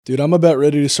Dude, I'm about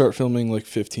ready to start filming like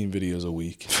 15 videos a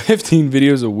week. 15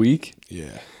 videos a week?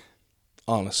 Yeah.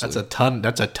 Honestly. That's a ton.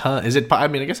 That's a ton. Is it? I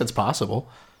mean, I guess it's possible.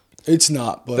 It's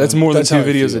not, but That's more than 2 how I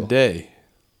videos a feel. day.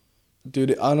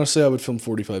 Dude, honestly, I would film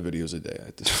 45 videos a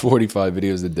day. 45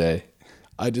 videos a day.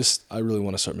 I really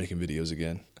want to start making videos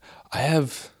again. I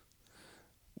have,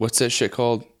 what's that shit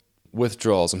called?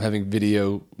 Withdrawals. I'm having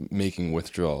video making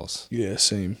withdrawals. Yeah,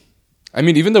 same. I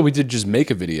mean, even though we did just make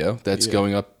a video that's Yeah.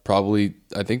 going up probably,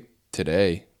 I think,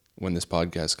 today when this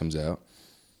podcast comes out.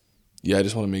 Yeah, I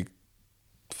just want to make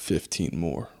 15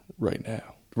 more right now.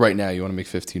 Right now, you want to make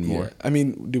 15 more? Yeah. I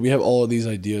mean, do we have all of these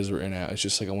ideas written out? It's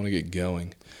just like I want to get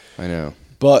going. I know.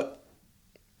 But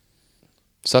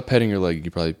Stop petting your leg.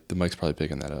 The mic's probably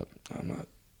picking that up. I'm not.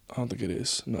 I don't think it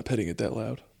is. I'm not petting it that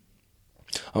loud.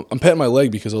 I'm petting my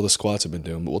leg because all the squats I've been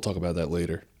doing, but we'll talk about that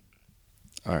later.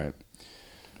 All right.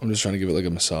 I'm just trying to give it like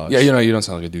a massage. Yeah, you don't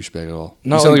sound like a douchebag at all.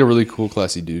 No, You sound like a really cool,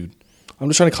 classy dude. I'm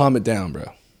just trying to calm it down, bro.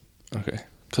 Okay.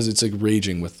 Because it's like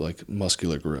raging with like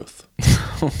muscular growth.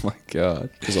 Oh my God.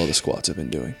 Because all the squats I've been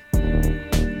doing.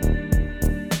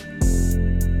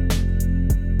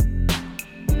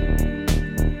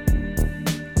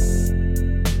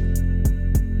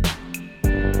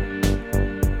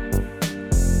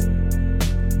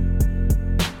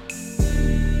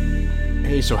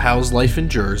 Hey, so how's life in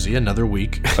Jersey? Another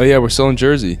week. Oh yeah, we're still in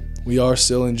Jersey. We are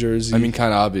still in Jersey. I mean,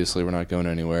 kind of obviously, we're not going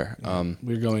anywhere.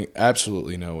 We're going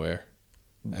absolutely nowhere,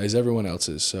 as everyone else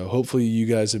is. So hopefully you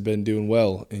guys have been doing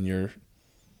well and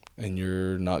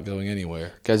you're not going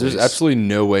anywhere. Guys, there's Please. absolutely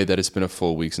no way that it's been a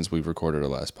full week since we've recorded our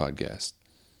last podcast.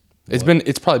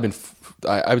 It's probably been,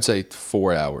 I would say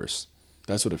 4 hours.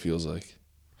 That's what it feels like.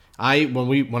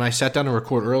 When I sat down to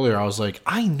record earlier, I was like,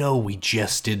 I know we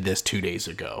just did this 2 days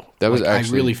ago. That was Like,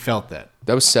 actually- I really felt that.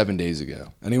 That was 7 days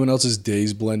ago. Anyone else's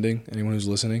days blending? Anyone who's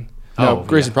listening? No, Oh,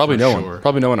 Grayson, yeah, probably for no sure. one.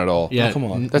 Probably no one at all. Yeah, come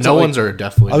on. That's no not like- ones are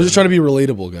definitely. I was just trying to be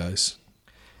relatable, guys.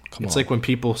 Come It's on. like when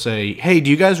people say, "Hey,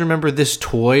 do you guys remember this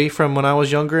toy from when I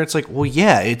was younger?" It's like, well,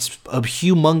 yeah, it's a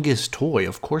humongous toy.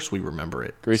 Of course, we remember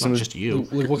it. Grayson it's was- not just you.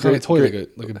 Like what kind of toy?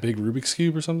 Like a big Rubik's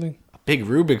Cube or something? Big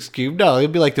Rubik's Cube. No,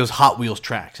 it'd be like those Hot Wheels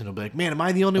tracks, and it'll be like, "Man, am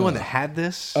I the only one that had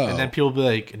this?" And then people will be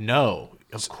like, "No,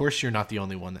 of course you're not the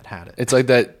only one that had it." It's like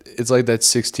that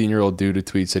 16-year-old dude who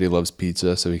tweets that he loves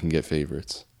pizza so he can get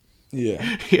favorites.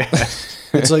 Yeah. Yeah,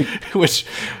 It's like, which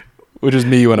Which is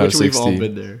me when I was we've all 16.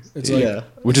 been there. it's like, yeah.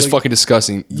 Which is like, fucking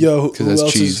disgusting. yo, because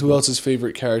that's cheese. who else's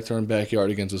favorite character in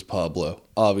Backyardigans was Pablo?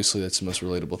 Obviously, that's the most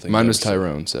relatable thing. Mine I've was ever seen.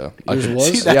 Tyrone, so I Yours couldn't- was?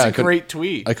 See, that's yeah, I a couldn't- great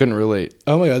tweet. I couldn't relate.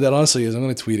 Oh my god, that honestly is. I'm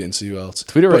going to tweet it and see who else.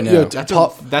 Tweet it right now. That's a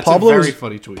Pablo very was-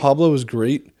 funny tweet. Pablo was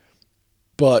great,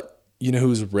 but you know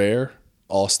who's rare?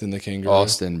 Austin the Kangaroo.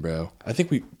 Austin, bro. I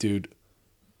think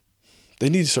they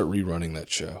need to start rerunning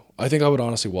that show. I think I would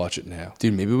honestly watch it now.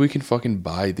 Dude, maybe we can fucking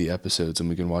buy the episodes and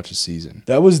we can watch a season.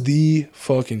 That was the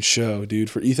fucking show, dude.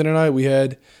 For Ethan and I, we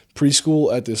had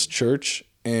preschool at this church,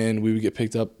 and we would get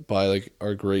picked up by like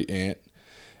our great aunt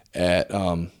at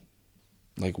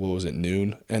like what was it,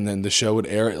 noon, and then the show would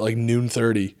air at like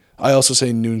 12:30. I also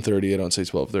say 12:30. I don't say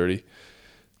 12:30.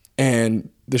 And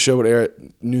the show would air at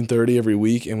 12:30 every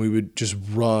week, and we would just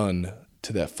run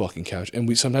to that fucking couch. And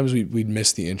we'd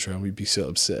miss the intro, and we'd be so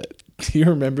upset. Do you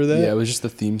remember that? Yeah, it was just the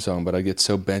theme song, but I get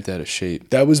so bent out of shape.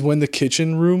 That was when the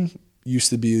kitchen room used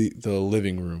to be the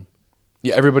living room.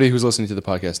 Yeah, everybody who's listening to the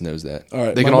podcast knows that. All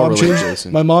right, They my can all mom relate changed- to this.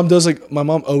 My mom does my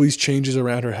mom always changes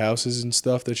around her houses and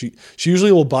stuff that she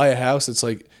usually will buy a house that's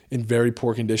like in very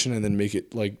poor condition and then make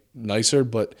it like nicer,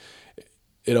 but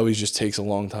it always just takes a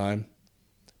long time.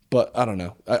 But I don't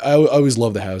know. I always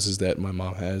love the houses that my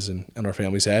mom has and our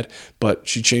family's had. But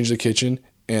she changed the kitchen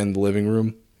and the living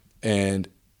room, and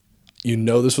you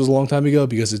know this was a long time ago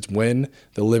because it's when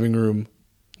the living room.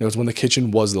 No, it's when the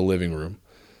kitchen was the living room.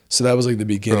 So that was like the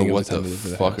beginning Bro, of what the time the we lived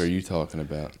in the fuck house. are you talking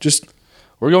about? Just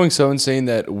We're going so insane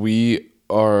that we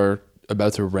are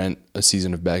about to rent a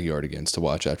season of Backyardigans to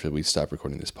watch after we stop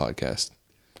recording this podcast.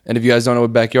 And if you guys don't know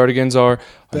what Backyardigans are,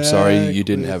 I'm sorry you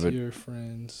didn't have it. Your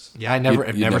friends. Yeah, I've You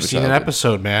never never seen an childhood.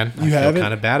 episode, man. I haven't? feel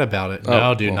kind of bad about it. Oh,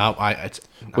 No, dude, well. not.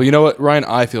 Well, you know what, Ryan?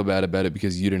 I feel bad about it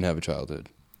because you didn't have a childhood.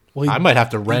 Well, I might have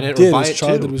to rent it did. or buy His it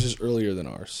childhood too. was just earlier than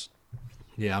ours.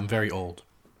 Yeah, I'm very old.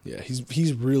 Yeah, he's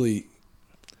really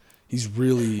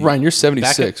Ryan, you're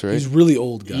 76, right? He's really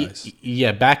old, guys.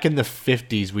 Yeah, back in the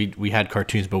 50s, we had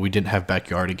cartoons, but we didn't have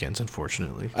Backyardigans,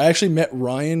 unfortunately. I actually met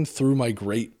Ryan through my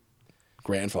great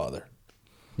grandfather.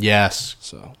 Yes.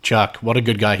 So, Chuck, what a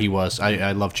good guy he was.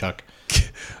 I love Chuck.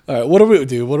 all right, what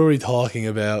are we talking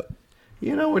about?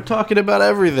 We're talking about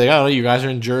everything. I don't know. You guys are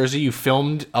in Jersey. You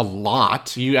filmed a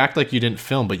lot. You act like you didn't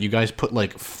film, but you guys put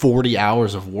like 40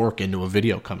 hours of work into a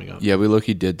video coming up. Yeah, we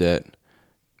low-key did that.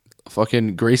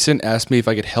 Fucking Grayson asked me if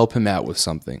I could help him out with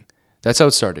something. That's how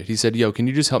it started. He said, "Yo, can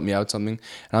you just help me out with something?"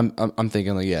 And I'm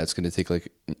thinking like, yeah, it's gonna take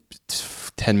like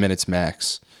 10 minutes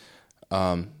max.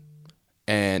 And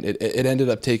it ended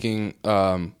up taking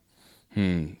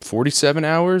 47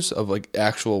 hours of like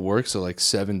actual work, so like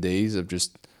 7 days of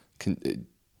just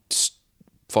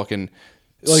fucking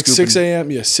like scooping. 6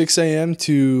 a.m. Yeah, 6 a.m.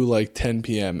 to like 10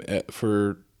 p.m.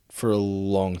 For a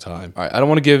long time. All right, I don't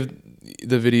want to give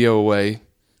the video away,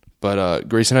 but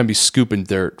Grayson had me scooping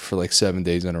dirt for like 7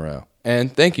 days in a row.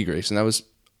 And thank you, Grayson. That was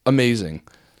amazing.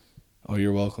 Oh,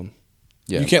 you're welcome.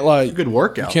 Yeah, You can't lie. Good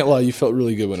workout. You can't lie. You felt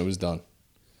really good when it was done.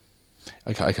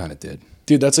 I kind of did.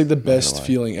 Dude, that's like the best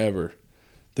feeling ever.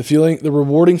 The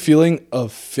rewarding feeling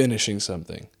of finishing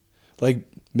something. Like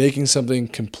making something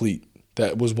complete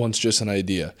that was once just an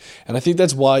idea. And I think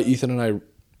that's why Ethan and I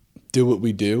do what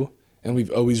we do, and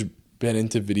we've always been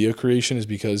into video creation, is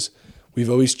because we've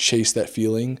always chased that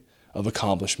feeling of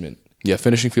accomplishment. Yeah,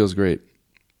 finishing feels great.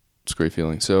 It's a great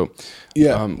feeling. So,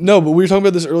 yeah. No, but we were talking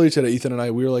about this earlier today, Ethan and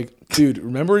I. We were like, dude,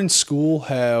 remember in school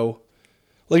how,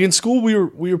 like in school we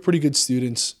were pretty good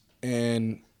students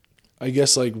and I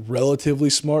guess like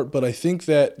relatively smart, but I think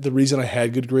that the reason I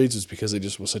had good grades was because I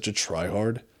just was such a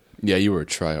tryhard. yeah, you were a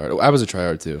tryhard. I was a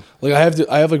tryhard too. Like I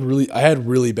had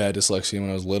really bad dyslexia when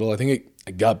I was little. I think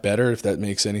it got better, if that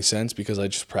makes any sense, because I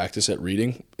just practice at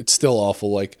reading. It's still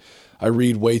awful. Like I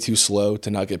read way too slow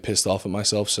to not get pissed off at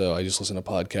myself, so I just listen to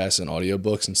podcasts and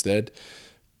audiobooks instead.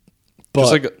 But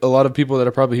Just like a lot of people that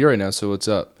are probably here right now, so what's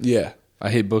up? yeah. I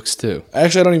hate books too.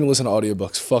 Actually, I don't even listen to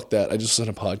audiobooks. Fuck that. I just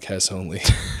listen to podcasts only.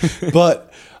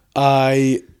 But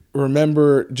I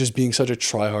remember just being such a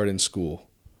tryhard in school.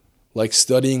 Like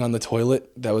studying on the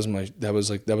toilet, that was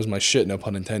my shit, no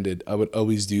pun intended. I would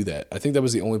always do that. I think that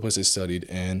was the only place I studied,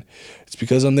 and it's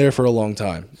because I'm there for a long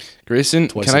time. Grayson,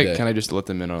 Twice can a I day. can I just let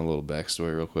them in on a little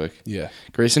backstory real quick? Yeah.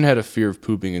 Grayson had a fear of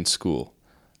pooping in school.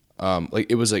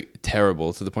 Like it was like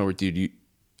terrible to the point where, dude,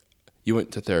 you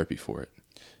went to therapy for it.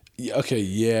 Yeah, okay,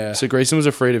 yeah. So Grayson was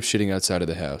afraid of shitting outside of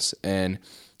the house, and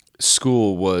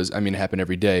school was, it happened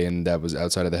every day, and that was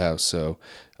outside of the house. So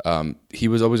he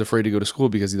was always afraid to go to school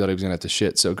because he thought he was going to have to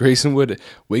shit. So Grayson would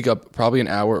wake up probably an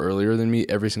hour earlier than me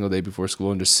every single day before school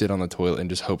and just sit on the toilet and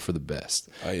just hope for the best.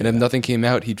 Oh, yeah. And if nothing came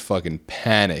out, he'd fucking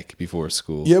panic before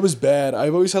school. Yeah, it was bad.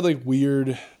 I've always had like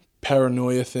weird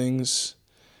paranoia things,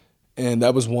 and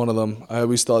that was one of them. I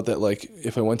always thought that like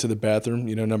if I went to the bathroom,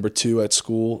 number 2 at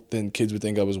school, then kids would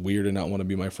think I was weird and not want to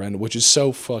be my friend, which is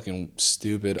so fucking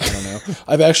stupid. I don't know.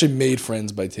 I've actually made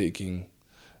friends by taking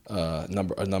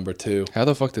number 2. How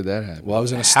the fuck did that happen? Well, I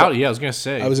was in a Yeah, I was gonna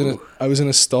say. I was in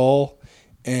a stall,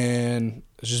 and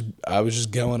I was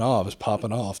just going off. I was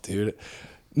popping off, dude.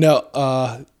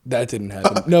 No, that didn't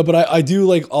happen. No, but I do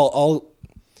like I'll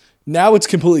now it's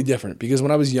completely different, because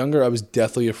when I was younger, I was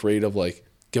deathly afraid of like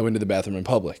going to the bathroom in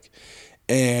public,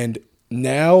 and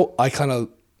now I kind of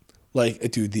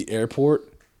like, dude, the airport.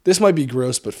 This might be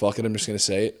gross, but fuck it, I'm just gonna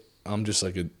say it. I'm just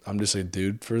a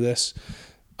dude for this.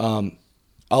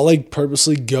 I'll like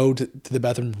purposely go to the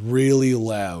bathroom really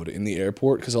loud in the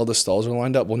airport because all the stalls are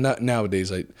lined up. Well, not nowadays.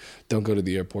 I don't go to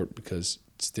the airport because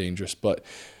it's dangerous. But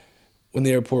when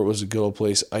the airport was a good old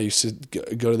place, I used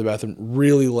to go to the bathroom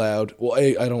really loud. Well,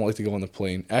 I don't like to go on the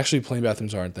plane. Actually, plane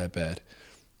bathrooms aren't that bad.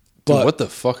 But Dude, what the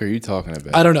fuck are you talking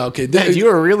about? I don't know. Okay, You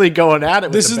were really going at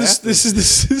it. this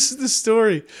is the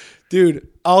story, dude.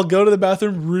 I'll go to the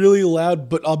bathroom really loud,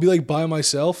 but I'll be like by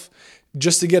myself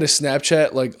just to get a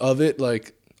Snapchat like of it,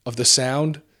 like of the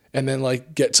sound, and then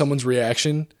like get someone's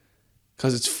reaction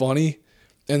because it's funny,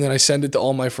 and then I send it to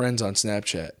all my friends on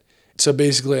Snapchat. So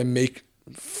basically, I make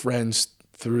friends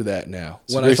through that now.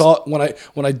 So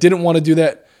When I didn't want to do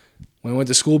that when I went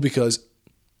to school, because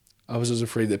I was just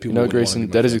afraid that people. No, wouldn't wanna Grayson, be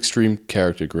my that is friend. extreme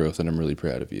character growth, and I'm really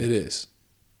proud of you. It is.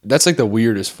 That's like the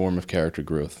weirdest form of character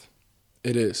growth.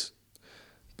 It is.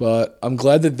 But I'm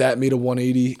glad that made a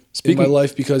 180 in my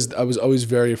life, because I was always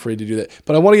very afraid to do that.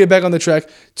 But I want to get back on the track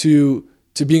to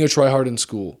being a tryhard in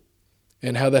school,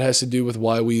 and how that has to do with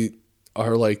why we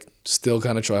are like still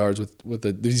kind of tryhards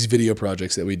with these video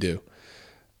projects that we do.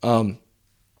 And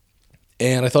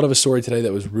I thought of a story today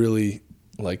that was really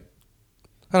like,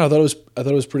 I don't know, I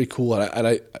thought it was pretty cool, and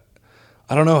I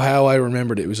don't know how I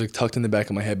remembered it. It was like tucked in the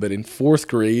back of my head. But in 4th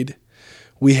grade,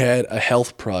 we had a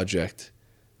health project,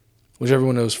 which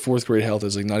everyone knows 4th grade health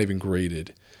is like not even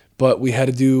graded. But we had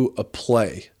to do a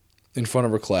play in front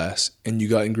of our class, and you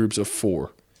got in groups of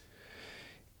 4.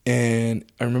 And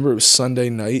I remember it was Sunday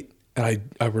night, and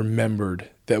I remembered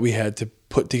that we had to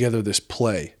put together this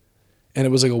play. And it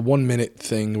was like a 1-minute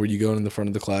thing where you go in the front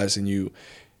of the class and you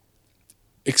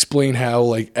explain how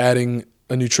like adding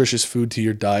a nutritious food to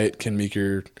your diet can make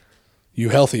you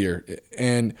healthier.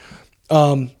 And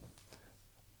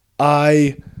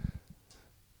I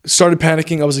started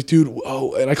panicking. I was like, dude,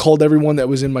 oh, and I called everyone that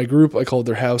was in my group. I called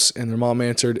their house and their mom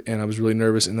answered, and I was really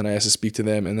nervous. And then I asked to speak to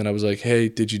them. And then I was like, hey,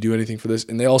 did you do anything for this?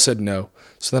 And they all said no.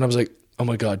 So then I was like, oh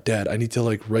my God, Dad, I need to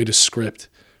like write a script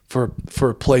for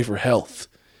a play for health.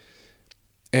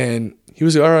 And he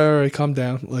was like, all right, calm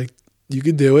down. Like, you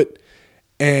could do it.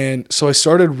 And so I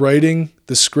started writing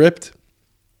the script.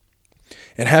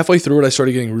 And halfway through it, I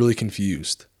started getting really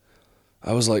confused.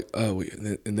 I was like, oh,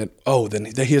 and then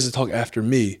he has to talk after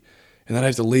me. And then I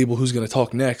have to label who's going to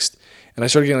talk next. And I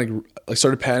started getting I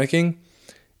started panicking.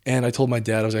 And I told my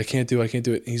dad, I was like, I can't do it.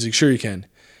 And he's like, sure you can.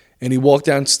 And he walked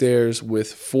downstairs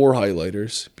with 4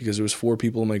 highlighters because there was 4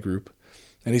 people in my group.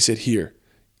 And he said, here,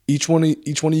 each one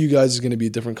of you guys is going to be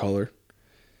a different color.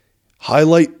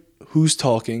 Highlight who's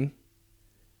talking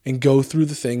and go through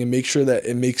the thing and make sure that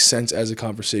it makes sense as a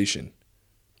conversation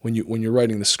when you're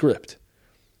writing the script.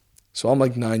 So I'm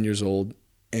like 9 years old,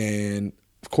 and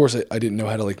of course I didn't know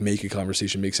how to like make a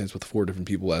conversation make sense with 4 different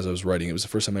people as I was writing. It was the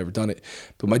first time I ever done it.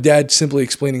 But my dad simply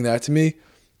explaining that to me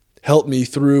helped me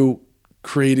through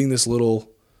creating this little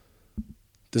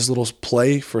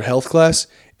play for health class.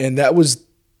 And that was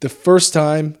the first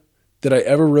time that I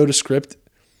ever wrote a script,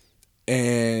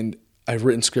 and I've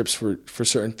written scripts for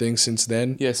certain things since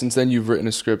then. Yeah, since then you've written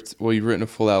a script. Well, you've written a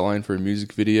full outline for a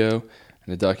music video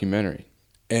and a documentary.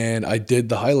 And I did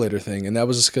the highlighter thing, and that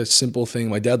was just a simple thing.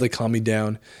 My dad like calmed me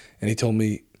down, and he told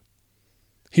me,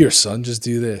 here, son, just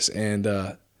do this. And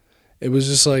it was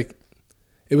just like,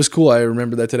 it was cool. I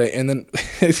remember that today. And then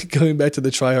going back to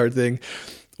the try hard thing,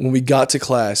 when we got to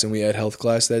class and we had health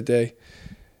class that day,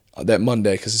 that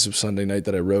Monday, because this was Sunday night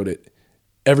that I wrote it,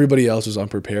 everybody else was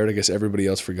unprepared. I guess everybody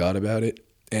else forgot about it.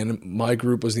 And my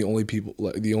group was the only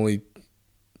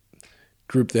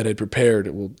group that had prepared.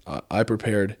 Well, I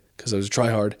prepared because I was a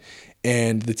tryhard.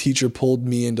 And the teacher pulled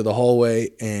me into the hallway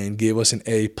and gave us an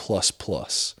A++.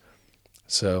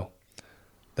 So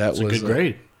that was a good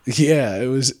grade. Yeah, it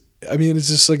was. I mean, it's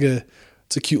just like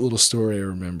it's a cute little story I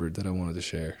remembered that I wanted to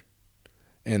share.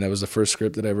 And that was the first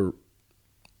script that I ever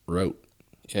wrote.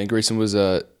 Yeah, and Grayson was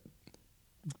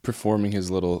performing his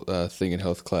little thing in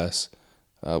health class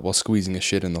while squeezing a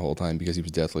shit in the whole time because he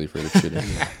was deathly afraid of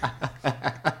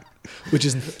shitting. which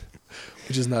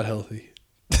is not healthy.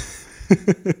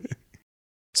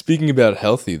 Speaking about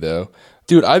healthy, though,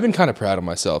 dude, I've been kind of proud of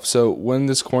myself. So when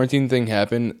this quarantine thing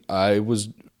happened, I was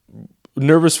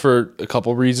nervous for a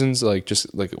couple reasons, like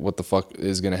just like what the fuck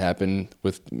is going to happen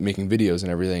with making videos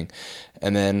and everything.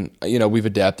 And then, we've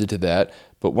adapted to that.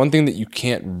 But one thing that you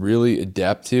can't really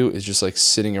adapt to is just like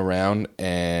sitting around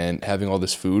and having all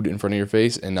this food in front of your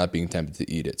face and not being tempted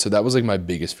to eat it. So that was like my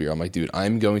biggest fear. I'm like, dude,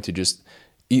 I'm going to just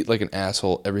eat like an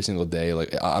asshole every single day.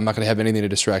 Like, I'm not going to have anything to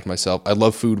distract myself. I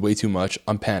love food way too much.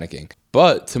 I'm panicking.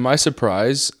 But to my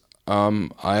surprise,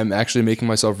 I'm actually making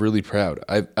myself really proud.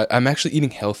 I'm actually eating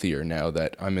healthier now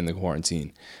that I'm in the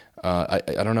quarantine. I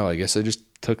don't know. I guess I just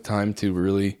took time to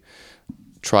really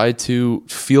try to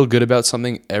feel good about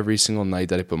something every single night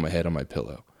that I put my head on my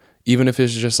pillow. Even if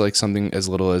it's just like something as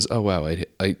little as, oh, wow,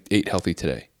 I ate healthy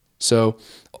today. So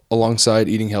alongside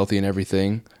eating healthy and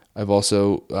everything, I've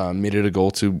also made it a goal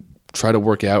to try to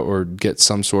work out or get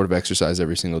some sort of exercise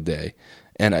every single day.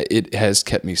 And it has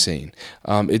kept me sane.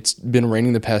 It's been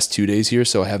raining the past 2 days here,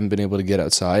 so I haven't been able to get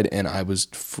outside, and I was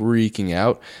freaking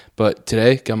out. But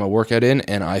today, got my workout in,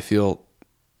 and I feel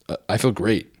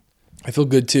great. I feel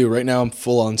good too. Right now, I'm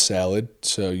full on salad,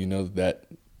 so that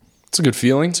it's a good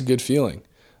feeling. It's a good feeling.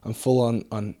 I'm full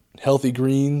on healthy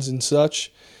greens and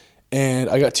such, and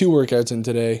I got 2 workouts in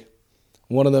today.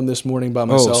 One of them this morning by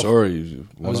myself. Oh, sorry.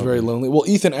 I was very lonely. Well,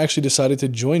 Ethan actually decided to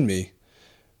join me.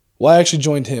 Well, I actually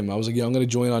joined him. I was like, I'm going to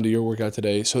join onto your workout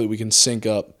today so that we can sync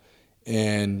up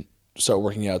and start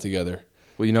working out together.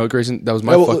 Well, you know what, Grayson? That was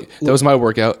my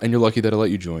workout, and you're lucky that I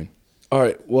let you join. All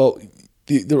right. Well,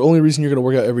 the only reason you're going to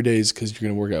work out every day is because you're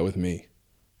going to work out with me.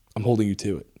 I'm holding you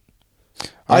to it.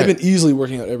 I've been easily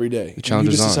working out every day. The challenge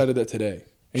you just is on. decided that today.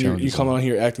 And you come on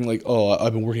here acting like, oh,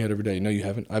 I've been working out every day. No, you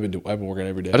haven't. I've been working out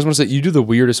every day. I just want to say, you do the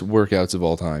weirdest workouts of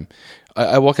all time.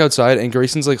 I walk outside, and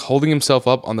Grayson's like holding himself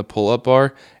up on the pull-up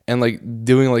bar and like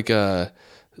doing like a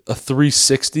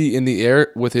 360 in the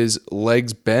air with his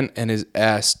legs bent and his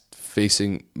ass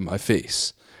facing my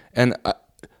face. And do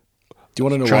you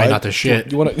want to know Try why? not to shit.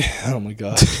 Do you want to? Oh my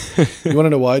god! You want to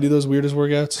know why I do those weirdest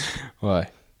workouts? Why?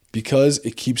 Because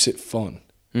it keeps it fun.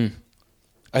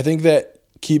 I think that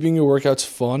keeping your workouts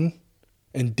fun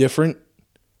and different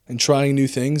and trying new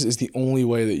things is the only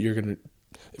way that you're going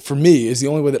to, for me, is the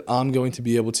only way that I'm going to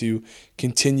be able to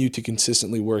continue to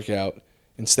consistently work out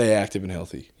and stay active and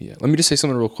healthy. Yeah. Let me just say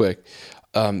something real quick.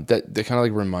 That kind of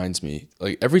like reminds me,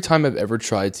 like every time I've ever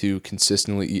tried to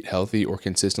consistently eat healthy or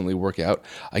consistently work out,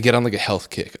 I get on like a health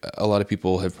kick. A lot of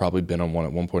people have probably been on one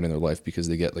at one point in their life because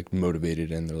they get like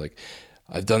motivated and they're like,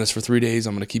 I've done this for 3 days,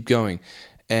 I'm going to keep going.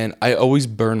 And I always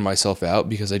burn myself out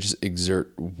because I just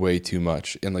exert way too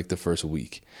much in like the first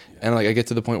week. Yeah. And like I get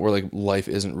to the point where like life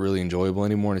isn't really enjoyable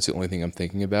anymore and it's the only thing I'm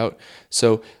thinking about.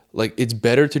 So like it's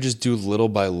better to just do little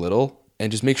by little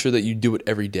and just make sure that you do it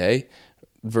every day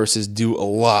versus do a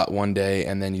lot one day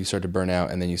and then you start to burn out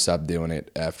and then you stop doing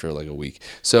it after like a week.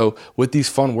 So with these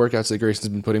fun workouts that Grayson's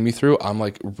been putting me through, I'm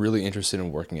like really interested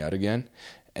in working out again.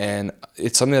 And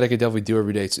it's something that I could definitely do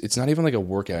every day. It's not even like a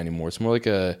workout anymore. It's more like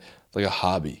a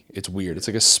hobby. It's weird. It's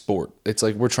like a sport. It's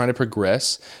like we're trying to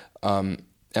progress and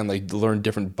like learn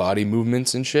different body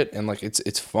movements and shit. And like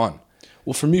it's fun.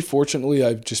 Well, for me, fortunately,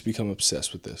 I've just become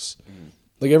obsessed with this.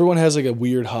 Like everyone has like a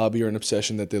weird hobby or an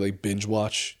obsession that they like binge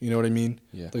watch. You know what I mean?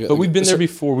 Yeah. Like, but we've been there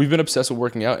before. We've been obsessed with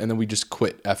working out, and then we just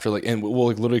quit after like, and we'll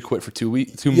like literally quit for 2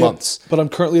 months. But I'm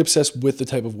currently obsessed with the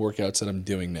type of workouts that I'm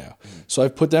doing now. So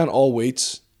I've put down all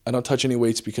weights. I don't touch any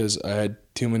weights because I had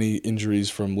too many injuries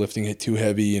from lifting it too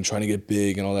heavy and trying to get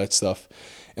big and all that stuff.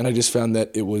 And I just found that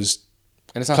it was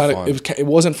And it's not fun. It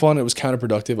wasn't fun. It was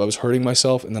counterproductive. I was hurting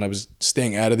myself, and then I was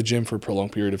staying out of the gym for a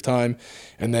prolonged period of time.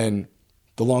 And then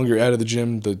the longer you're out of the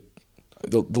gym, the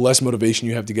less motivation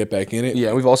you have to get back in it.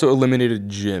 Yeah, we've also eliminated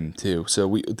gym too. So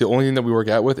the only thing that we work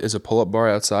out with is a pull-up bar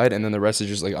outside, and then the rest is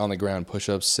just like on the ground,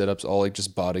 push-ups, sit-ups, all like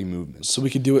just body movements. So we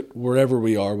could do it wherever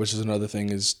we are, which is another thing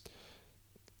is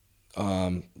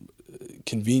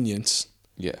convenience.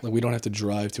 Yeah. Like we don't have to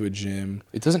drive to a gym.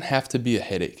 It doesn't have to be a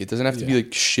headache. It doesn't have to be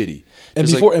like shitty.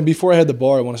 And before I had the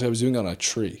bar, I want to say I was doing it on a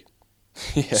tree.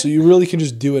 Yeah. So you really can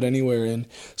just do it anywhere. And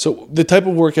so the type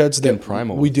of workouts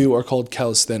that we do are called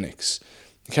calisthenics.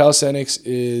 Calisthenics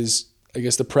is, I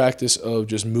guess, the practice of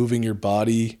just moving your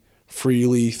body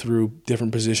freely through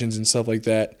different positions and stuff like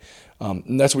that.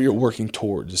 And that's what you're working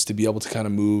towards, is to be able to kind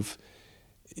of move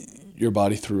your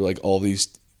body through like all these.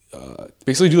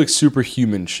 Basically do like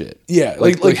superhuman shit. Yeah.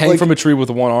 Like hang from a tree with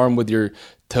one arm with your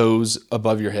toes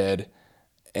above your head.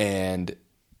 And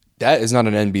that is not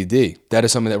an NBD. That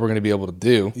is something that we're going to be able to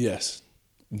do. Yes.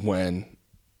 When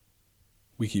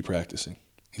we keep practicing.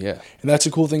 Yeah. And that's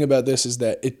the cool thing about this is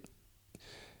that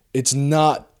it's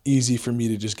not easy for me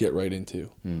to just get right into.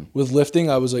 With lifting,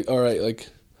 I was like, all right, like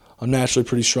I'm naturally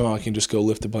pretty strong. I can just go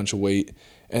lift a bunch of weight.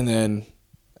 And then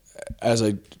as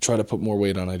I try to put more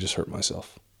weight on, I just hurt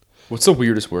myself. What's the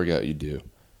weirdest workout you do?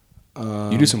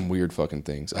 You do some weird fucking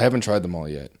things. I haven't tried them all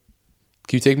yet.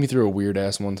 Can you take me through a weird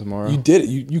ass one tomorrow? You did it.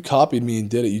 You copied me and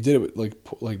did it. You did it with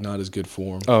like not as good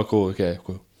form. Oh, cool. Okay,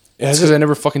 cool. It's because I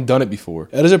never fucking done it before.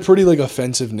 That is a pretty like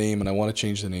offensive name, and I want to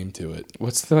change the name to it.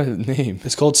 What's the name?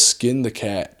 It's called Skin the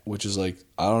Cat, which is like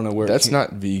I don't know where. That's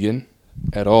not vegan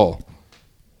at all.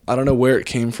 I don't know where it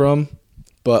came from,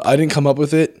 but I didn't come up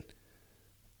with it,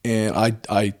 and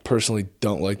I personally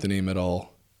don't like the name at all.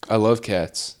 I love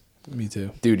cats. Me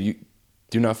too, dude. You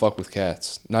do not fuck with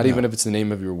cats. Not even if it's the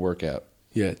name of your workout.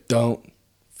 Yeah, don't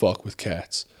fuck with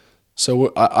cats.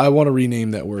 So I want to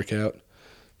rename that workout.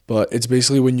 But it's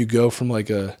basically when you go from like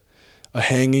a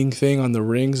hanging thing on the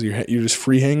rings, you're just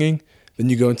free hanging, then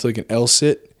you go into like an L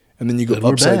sit, and then you go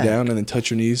upside down and then touch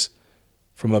your knees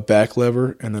from a back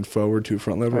lever and then forward to a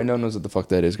front lever. No one knows what the fuck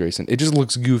that is, Grayson. It just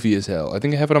looks goofy as hell. I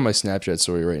think I have it on my Snapchat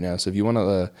story right now. So if you want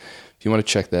to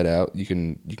check that out, you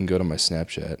can go to my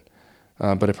Snapchat.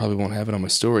 But I probably won't have it on my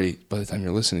story by the time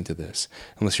you're listening to this,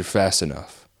 unless you're fast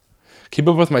enough. Keep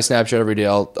up with my Snapchat every day.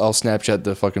 I'll Snapchat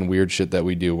the fucking weird shit that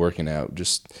we do working out,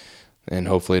 and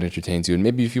hopefully it entertains you. And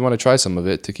maybe if you want to try some of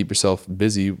it to keep yourself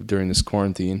busy during this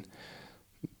quarantine,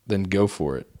 then go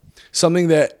for it. Something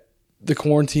that the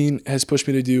quarantine has pushed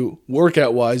me to do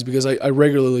workout-wise, because I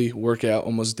regularly work out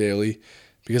almost daily,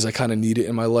 because I kind of need it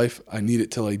in my life. I need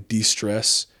it to like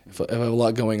de-stress. If I have a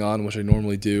lot going on, which I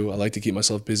normally do, I like to keep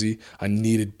myself busy. I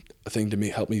needed a thing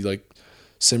to help me like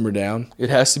simmer down. It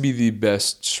has to be the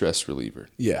best stress reliever.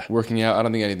 Yeah. Working out, I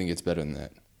don't think anything gets better than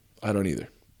that. I don't either.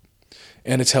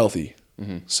 And it's healthy.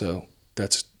 Mm-hmm. So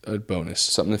that's a bonus.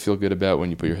 Something to feel good about when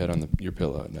you put your head on your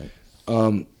pillow at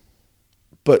night.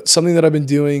 But something that I've been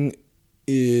doing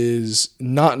is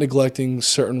not neglecting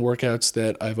certain workouts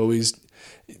that I've always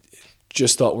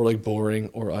just thought were like boring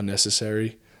or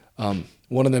unnecessary.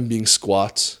 One of them being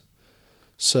squats.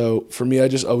 So for me, I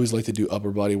just always like to do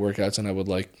upper body workouts, and I would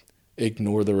like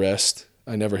ignore the rest.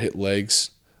 I never hit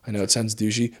legs. I know it sounds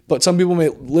douchey, but some people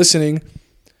listening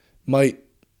might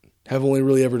have only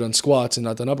really ever done squats and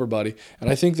not done upper body. And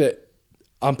I think that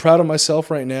I'm proud of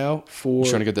myself right now for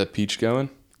trying to get that peach going.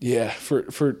 Yeah,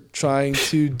 for trying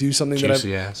to do something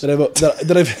Juicy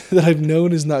that I've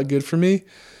known is not good for me.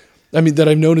 I mean, that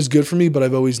I've known is good for me, but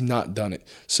I've always not done it.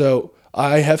 So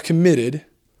I have committed,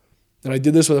 and I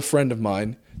did this with a friend of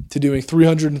mine, to doing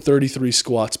 333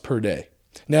 squats per day.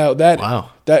 Now that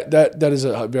is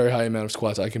a very high amount of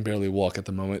squats. I can barely walk at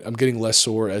the moment. I'm getting less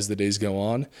sore as the days go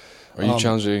on. Are you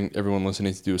challenging everyone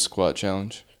listening to do a squat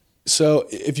challenge? So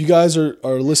if you guys are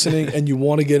listening and you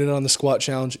want to get in on the squat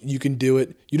challenge, you can do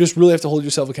it. You just really have to hold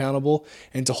yourself accountable.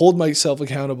 And to hold myself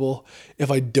accountable, if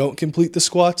I don't complete the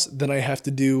squats, then I have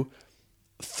to do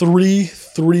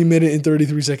 3-minute and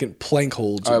 33-second plank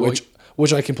holds,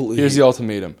 which I completely Here's hate. the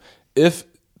ultimatum. If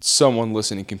someone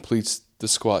listening completes the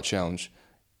squat challenge,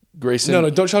 Grayson... No,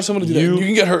 don't challenge someone to do that. You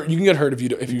can get hurt. You can get hurt if you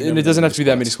And it doesn't have to be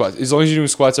that many squats. As long as you're doing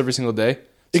squats every single day.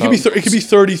 It could be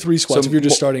 33 squats if you're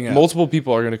just starting out. Multiple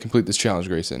people are going to complete this challenge,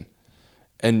 Grayson.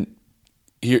 And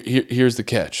here's the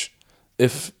catch.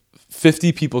 If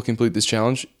 50 people complete this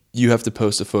challenge, you have to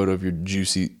post a photo of your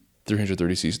juicy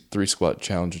 333 squat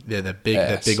challenge. Yeah, that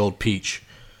big old peach.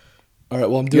 All right,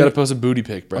 well, You got to post a booty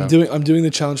pic, bro. I'm doing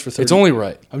the challenge for 30. It's only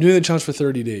right. I'm doing the challenge for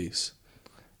 30 days.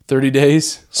 30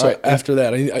 days? So after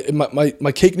that,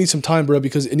 my cake needs some time, bro,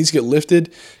 because it needs to get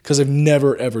lifted because I've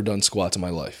never, ever done squats in my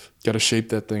life. Got to shape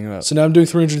that thing up. So now I'm doing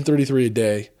 333 a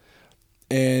day,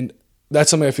 and that's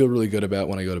something I feel really good about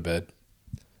when I go to bed.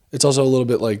 It's also a little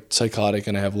bit like psychotic,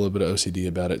 and I have a little bit of OCD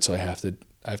about it, so I have to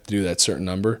do that certain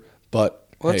number. But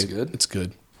that's good. It's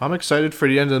good. I'm excited for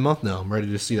the end of the month now. I'm ready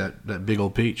to see that big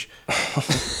old peach.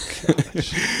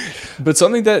 But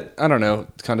something that, I don't know,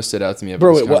 kind of stood out to me.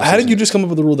 Bro, wait, how did you just come up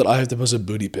with the rule that I have to post a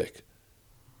booty pic?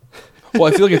 Well,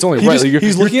 I feel like it's only right.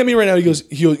 He's looking at me right now. He goes,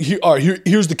 all right,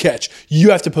 here's the catch.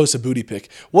 You have to post a booty pic.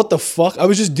 What the fuck? I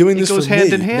was just doing this for me. It goes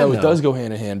hand in hand. No, it does go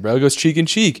hand in hand, bro. It goes cheek in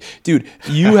cheek. Dude,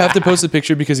 you have to post a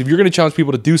picture because if you're going to challenge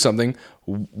people to do something,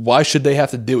 why should they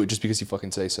have to do it just because you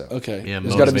fucking say so? Okay. Yeah,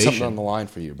 there's got to be something on the line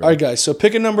for you, bro. All right, guys. So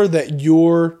pick a number that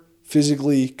you're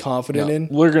physically confident in.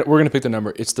 We're gonna pick the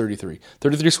number. It's 33.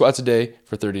 33 squats a day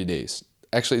for 30 days.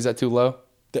 Actually, is that too low?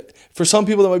 For some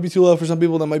people that might be too low. For some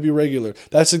people that might be regular.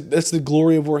 That's the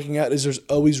glory of working out, is there's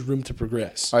always room to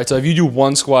progress. All right, so if you do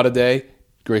one squat a day,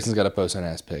 Grayson's got to post an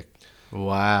ass pic.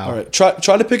 Wow. All right, try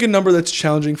to pick a number that's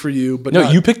challenging for you, but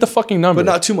you pick the fucking number,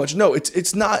 but not too much. No,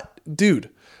 it's not, dude.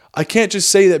 I can't just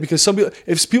say that because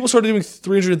if people started doing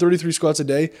 333 squats a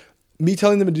day, me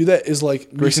telling them to do that is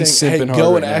like me saying, "Hey,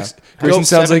 go and ask." Grayson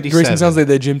sounds like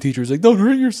that gym teacher. He's like, "Don't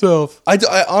hurt yourself." I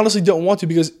honestly don't want to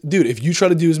because, dude, if you try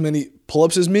to do as many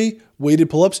pull-ups as me, weighted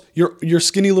pull-ups, your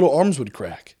skinny little arms would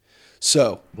crack.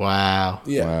 So wow,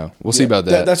 yeah, wow. We'll see about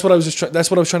that. That's what I was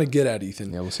that's what I was trying to get at,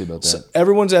 Ethan. Yeah, we'll see about that. So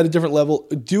everyone's at a different level.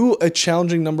 Do a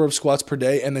challenging number of squats per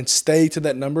day, and then stay to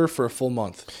that number for a full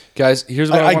month. Guys,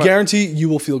 here's what I guarantee you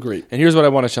will feel great. And here's what I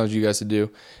want to challenge you guys to do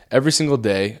every single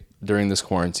day during this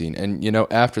quarantine, and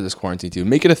after this quarantine too.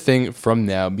 Make it a thing from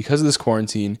now because of this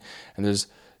quarantine, and there's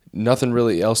nothing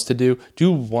really else to do.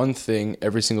 Do one thing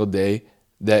every single day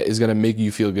that is going to make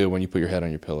you feel good when you put your head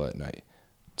on your pillow at night,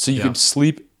 so you can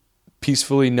sleep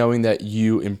peacefully knowing that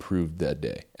you improved that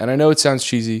day. And I know it sounds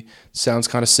cheesy, sounds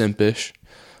kind of simpish,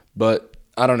 but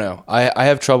I don't know. I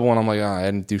have trouble when I'm like, I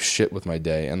didn't do shit with my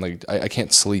day, and like I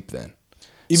can't sleep then.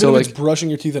 Even if it's brushing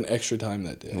your teeth an extra time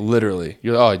that day. Literally.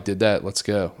 You're like, I did that. Let's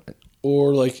go.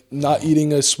 Or like not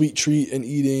eating a sweet treat and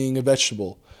eating a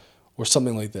vegetable or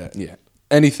something like that. Yeah.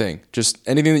 Anything. Just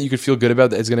anything that you could feel good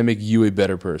about that is going to make you a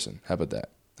better person. How about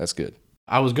that? That's good.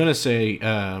 I was going to say,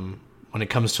 when it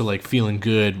comes to like feeling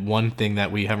good, one thing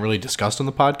that we haven't really discussed on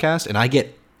the podcast, and I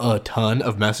get a ton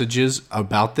of messages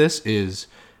about this, is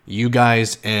you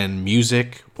guys and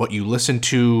music, what you listen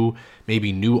to,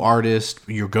 maybe new artist,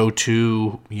 your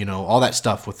go-to, all that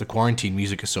stuff with the quarantine.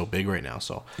 Music is so big right now,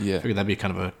 so yeah. I figured that'd be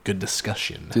kind of a good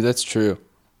discussion. Dude, that's true.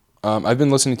 I've been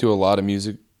listening to a lot of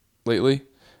music lately,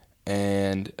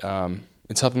 and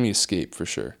it's helping me escape for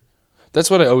sure. That's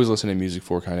what I always listen to music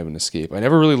for, kind of an escape. I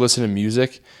never really listen to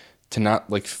music to not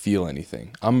like feel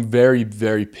anything. I'm very,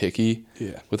 very picky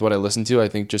with what I listen to. I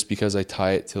think just because I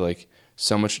tie it to like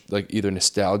so much like either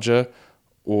nostalgia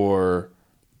or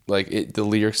like the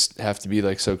lyrics have to be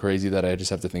like so crazy that I just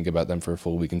have to think about them for a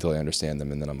full week until I understand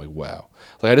them, and then I'm like, wow.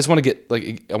 Like I just want to get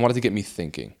I want it to get me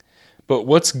thinking. But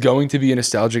what's going to be a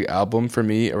nostalgic album for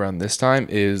me around this time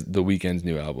is The Weeknd's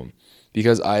new album,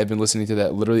 because I have been listening to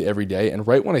that literally every day, and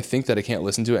right when I think that I can't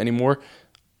listen to it anymore,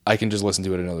 I can just listen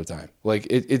to it another time. Like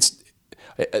it's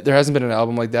there hasn't been an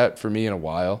album like that for me in a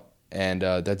while, and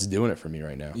that's doing it for me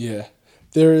right now. Yeah,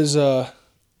 there's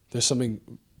something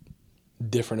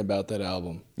different about that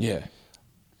album. Yeah.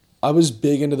 I was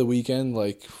big into The Weeknd,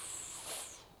 like,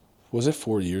 was it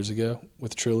 4 years ago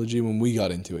with Trilogy when we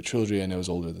got into it? Trilogy I know is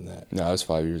older than that. No, it was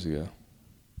 5 years ago.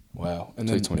 Wow. And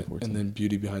It's then like 2014. and then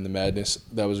Beauty Behind the Madness,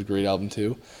 that was a great album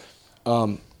too.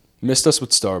 Missed us with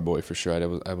Starboy for sure.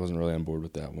 I wasn't really on board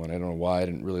with that one. I don't know why I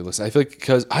didn't really listen. I feel like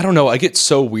because I don't know. I get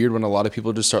so weird when a lot of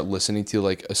people just start listening to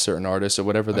like a certain artist or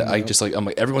whatever that I just like. I'm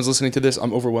like everyone's listening to this.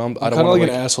 I'm overwhelmed. I don't Kind of want like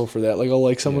to an asshole for that. Like I'll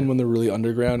like someone when they're really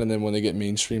underground, and then when they get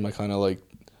mainstream, I kind of like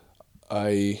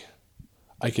I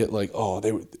get like, oh,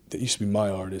 they used to be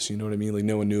my artist. You know what I mean? Like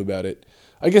no one knew about it.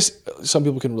 I guess some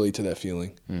people can relate to that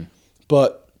feeling,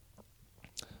 but.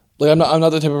 Like I'm not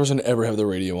the type of person to ever have the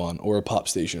radio on or a pop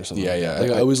station or something. Yeah.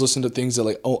 Like I always listen to things that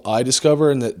like I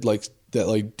discover and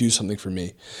that do something for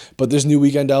me. But this new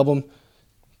Weeknd album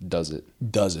does it.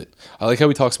 I I like how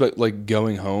he talks about like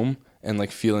going home and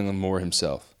like feeling more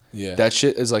himself. Yeah. That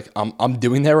shit is like I'm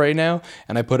doing that right now,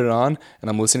 and I put it on and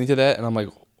I'm listening to that and I'm like,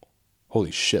 holy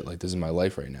shit, like this is my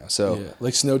life right now. So yeah.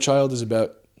 Like Snow Child is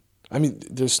about. I mean,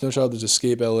 there's Snow Child. There's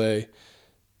Escape L.A.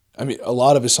 I mean, a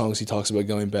lot of his songs he talks about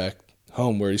going back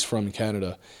home where he's from in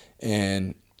Canada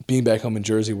and being back home in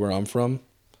Jersey where I'm from.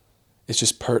 It's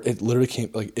just it literally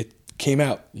came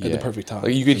out at the perfect time.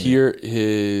 Like you could hear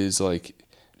his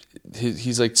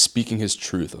he's like speaking his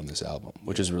truth on this album,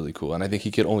 which is really cool. And I think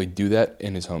he could only do that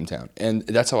in his hometown. And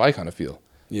that's how I kind of feel.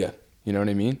 Yeah. You know what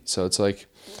I mean? So it's like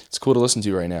it's cool to listen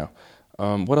to right now.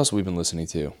 What else have we been listening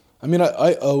to? I mean,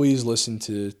 I always listen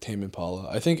to Tame Impala.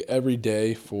 I think every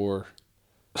day for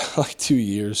like 2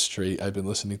 years straight, I've been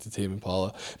listening to Tame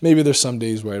Impala. Maybe there's some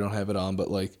days where I don't have it on,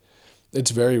 but like,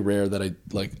 it's very rare that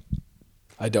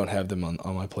I don't have them on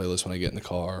my playlist when I get in the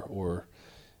car or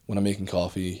when I'm making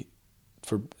coffee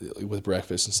with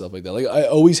breakfast and stuff like that. Like I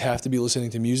always have to be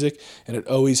listening to music, and it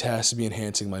always has to be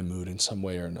enhancing my mood in some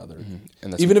way or another.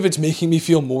 And even if it's making me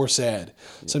feel more sad.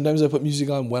 Yeah. Sometimes I put music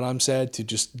on when I'm sad to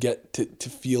just get to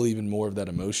feel even more of that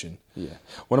emotion. Yeah.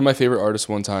 One of my favorite artists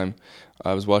one time,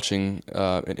 I was watching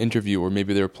an interview, or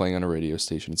maybe they were playing on a radio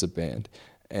station. It's a band.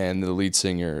 And the lead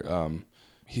singer,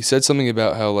 he said something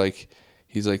about how like,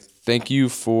 he's like, thank you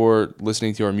for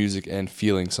listening to our music and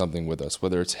feeling something with us,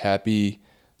 whether it's happy,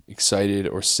 excited,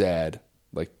 or sad.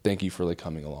 Like, thank you for like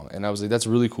coming along. And I was like, that's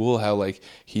really cool how like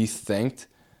he thanked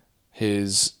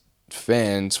his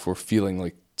fans for feeling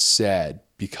like sad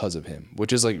because of him,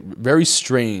 which is like very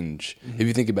strange if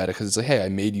you think about it, because it's like, hey, I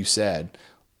made you sad.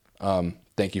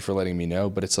 Thank you for letting me know.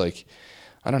 But it's like,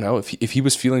 I don't know, if he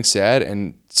was feeling sad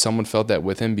and someone felt that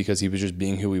with him because he was just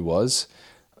being who he was,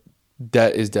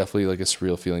 that is definitely like a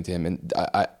surreal feeling to him. And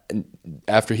and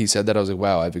after he said that, I was like,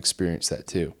 wow, I've experienced that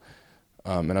too.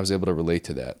 And I was able to relate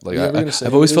to that. Like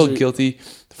I've always felt guilty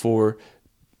for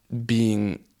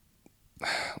being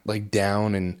like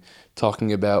down and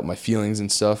talking about my feelings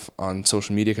and stuff on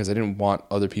social media because I didn't want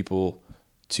other people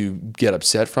to get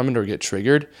upset from it or get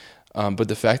triggered. But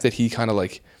the fact that he kind of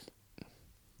like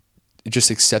just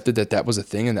accepted that was a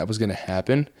thing and that was going to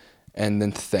happen, and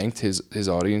then thanked his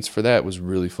audience for that was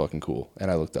really fucking cool. And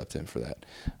I looked up to him for that.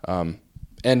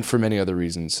 And for many other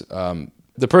reasons.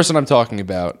 The person I'm talking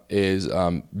about is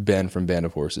Ben from Band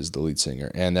of Horses, the lead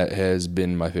singer. And that has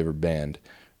been my favorite band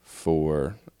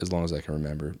for as long as I can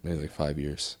remember, maybe like 5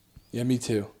 years. Yeah, me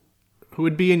too. Who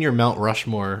would be in your Mount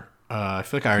Rushmore? I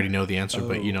feel like I already know the answer,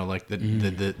 but you know, like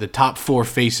the top four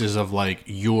faces of like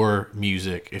your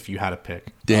music, if you had to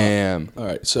pick. Damn. All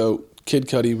right, so Kid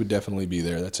Cudi would definitely be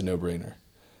there. That's a no-brainer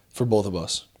for both of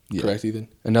us. Yeah. Correct, Ethan?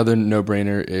 Another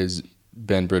no-brainer is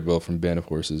Ben Bridwell from Band of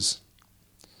Horses.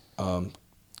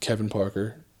 Kevin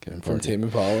Parker from Tame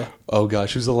Impala. Oh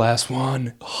gosh, who's the last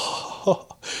one?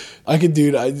 I could,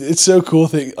 dude. It's so cool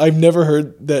thing. I've never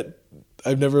heard that.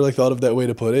 I've never like thought of that way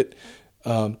to put it.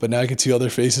 But now I can see all their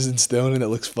faces in stone, and it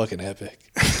looks fucking epic.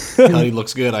 Cudi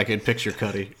looks good. I can picture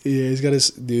Cudi. Yeah, he's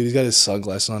got his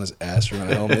sunglasses on his ass from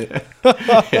a helmet.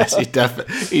 Yes, he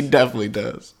definitely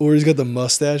does. Or he's got the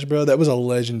mustache, bro. That was a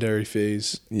legendary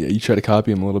phase. Yeah, you tried to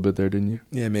copy him a little bit there, didn't you?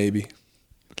 Yeah, maybe.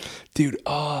 Dude,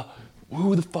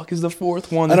 who the fuck is the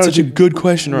fourth one? That's such a good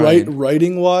question, Ryan.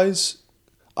 Writing wise,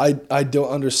 I don't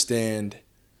understand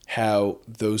how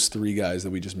those three guys that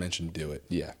we just mentioned do it.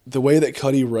 Yeah. The way that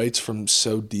Cudi writes from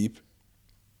so deep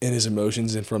in his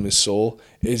emotions and from his soul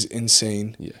is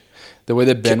insane. Yeah. The way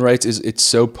that Ben writes it's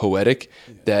so poetic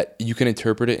that you can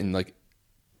interpret it in like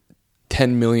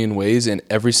 10 million ways, and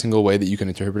every single way that you can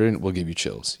interpret it will give you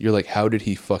chills. You're like, how did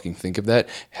he fucking think of that?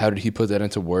 How did he put that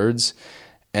into words?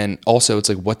 And also it's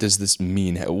like, what does this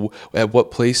mean? At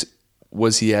what place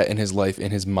was he at in his life,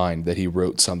 in his mind, that he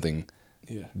wrote something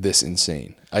this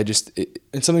insane.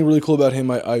 And something really cool about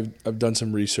him, I've done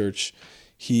some research.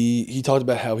 He talked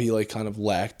about how he like kind of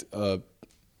lacked a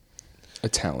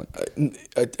talent.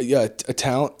 a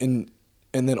talent and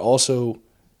then also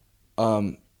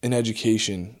an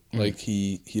education. Like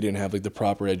he didn't have like the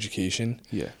proper education.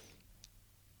 Yeah.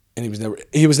 And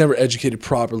he was never educated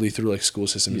properly through like school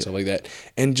system and stuff like that.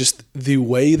 And just the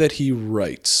way that he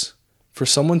writes, for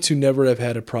someone to never have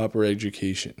had a proper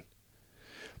education,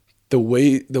 the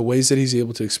ways that he's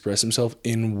able to express himself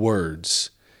in words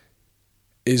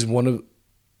is one of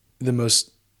the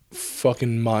most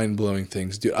fucking mind-blowing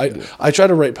things, dude. I try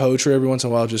to write poetry every once in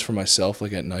a while just for myself,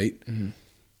 like at night,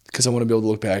 because I want to be able to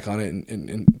look back on it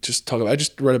and just talk about. I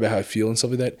just write about how I feel and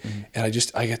stuff like that, and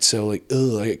I get so like,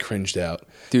 I get cringed out,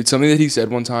 dude. Something that he said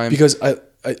one time, because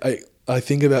I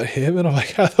think about him and I'm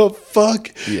like, how the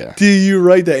fuck Yeah. do you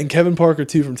write that? And Kevin Parker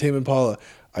too from Tame Impala.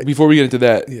 Before we get into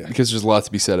that, because there's a lot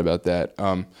to be said about that.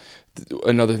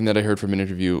 Another thing that I heard from an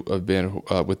interview with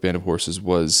Band of Horses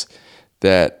was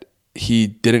that he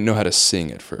didn't know how to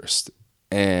sing at first,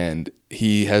 and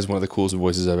he has one of the coolest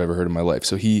voices I've ever heard in my life.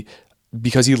 So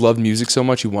because he loved music so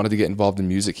much, he wanted to get involved in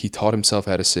music. He taught himself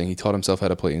how to sing. He taught himself how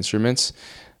to play instruments.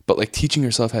 But like teaching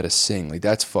yourself how to sing, like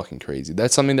that's fucking crazy.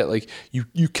 That's something that like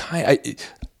you kind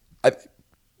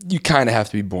of have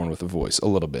to be born with a voice a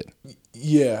little bit.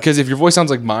 Yeah. Because if your voice sounds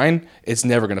like mine, it's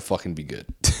never gonna fucking be good.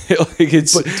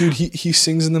 But dude, he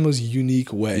sings in the most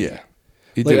unique way. Yeah.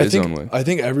 He did it his own way. I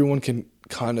think everyone can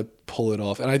kind of pull it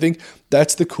off. And I think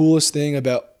that's the coolest thing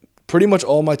about pretty much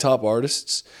all my top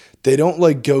artists. They don't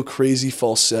like go crazy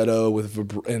falsetto with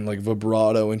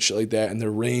vibrato and shit like that, and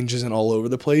their range isn't all over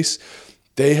the place.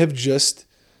 They have just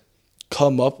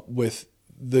come up with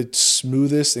the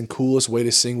smoothest and coolest way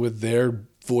to sing with their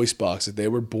voice box that they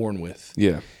were born with.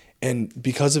 Yeah. And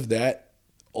because of that,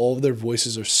 all of their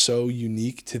voices are so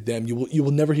unique to them. You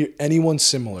will never hear anyone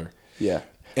similar. Yeah.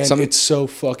 And it's so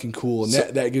fucking cool. And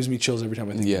that gives me chills every time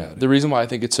I think about it. The reason why I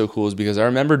think it's so cool is because I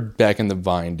remember back in the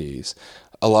Vine days,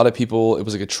 a lot of people, it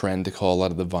was like a trend to call a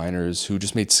lot of the Viners who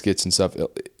just made skits and stuff,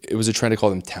 it was a trend to call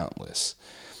them talentless.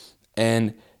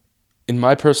 And in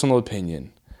my personal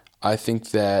opinion, I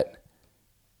think that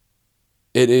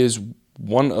it is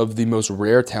one of the most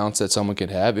rare talents that someone could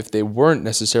have if they weren't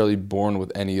necessarily born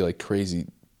with any like crazy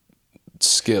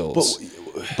skills,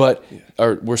 but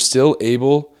were still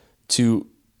able to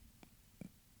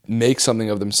make something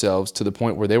of themselves to the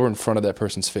point where they were in front of that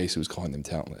person's face who was calling them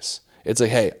talentless. It's like,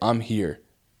 hey, I'm here.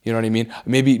 You know what I mean?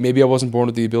 Maybe I wasn't born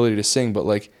with the ability to sing, but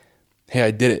like, hey,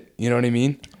 I did it. You know what I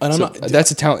mean? And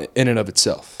that's a talent in and of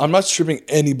itself. I'm not stripping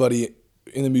anybody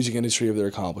in the music industry of their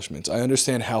accomplishments. I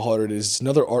understand how hard it is. It's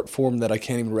another art form that I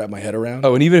can't even wrap my head around.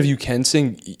 Oh, and even if you can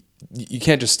sing, you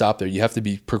can't just stop there. You have to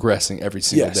be progressing every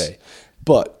single day.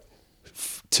 But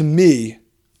to me,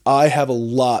 I have a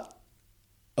lot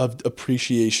of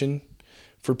appreciation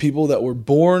for people that were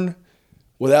born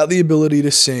without the ability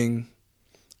to sing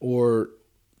or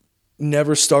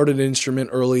never started an instrument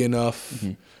early enough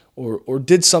or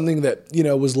did something that,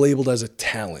 was labeled as a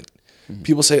talent.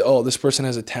 People say, oh, this person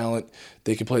has a talent,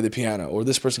 they can play the piano, or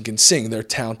this person can sing, they're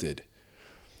talented.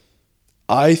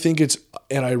 I think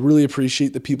and I really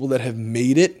appreciate the people that have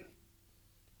made it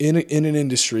in an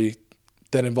industry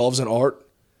that involves an art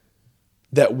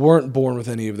that weren't born with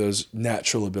any of those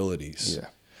natural abilities. Yeah.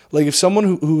 Like if someone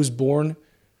who was born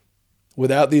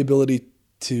without the ability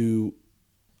to,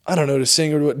 I don't know, to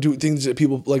sing or do things that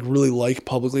people like really like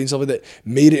publicly and stuff like that,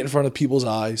 made it in front of people's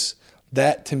eyes,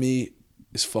 that to me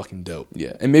is fucking dope.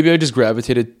 Yeah, and maybe I just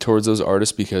gravitated towards those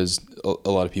artists because a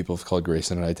lot of people have called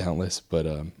Grayson and I talentless, but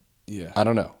I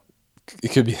don't know.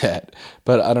 It could be that,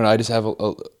 but I don't know. I just have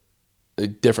a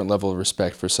different level of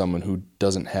respect for someone who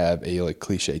doesn't have a like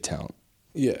cliche talent.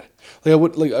 Yeah, I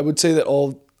would say that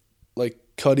all like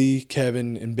Cuddy,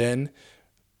 Kevin, and Ben,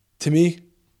 to me,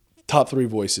 top 3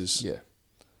 voices. Yeah,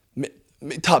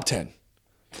 top 10.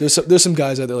 There's some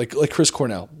guys out there like Chris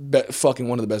Cornell, fucking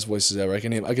one of the best voices ever. I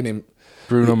can name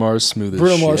Bruno Mars, smooth as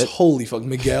Bruno shit. Mars, holy fuck.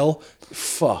 Miguel,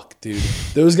 fuck, dude.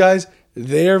 Those guys,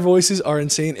 their voices are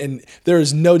insane, and there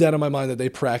is no doubt in my mind that they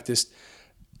practiced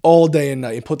all day and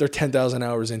night and put their 10,000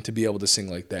 hours in to be able to sing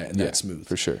like that and that smooth.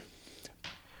 For sure.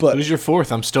 But who's your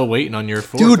 4th? I'm still waiting on your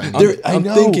 4th. Dude, I'm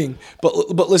thinking. But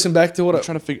listen, back to what I'm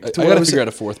trying to figure. I gotta figure out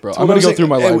a 4th, bro. I'm gonna go through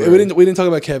my library. library. We didn't talk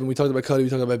about Kevin. We talked about Cuddy. We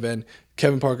talked about Ben.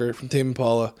 Kevin Parker from Tame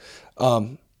Impala.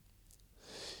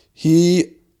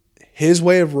 His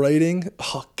way of writing,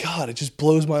 oh God, it just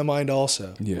blows my mind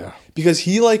also. Yeah. Because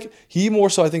he more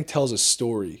so I think tells a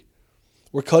story.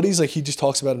 Where Cuddy's like he just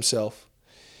talks about himself.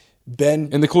 Ben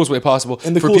in the coolest way possible.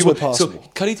 In the coolest way possible. So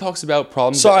Cuddy talks about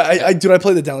problems. Sorry, I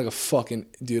played that down like a fucking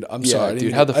dude. I'm sorry,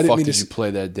 dude. How the fuck did you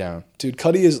play that down, dude?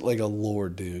 Cuddy is like a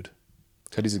lord, dude.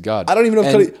 Cuddy's a god. I don't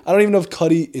even know if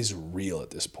Cuddy is real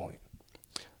at this point.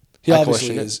 He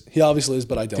obviously is. He obviously is,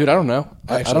 but I don't. Dude, I don't know.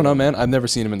 I don't know, man. I've never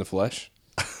seen him in the flesh.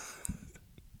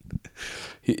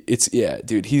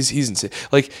 Dude. He's insane.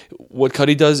 Like what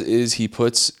Cuddy does is he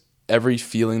puts every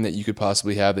feeling that you could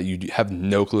possibly have that you have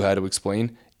no clue how to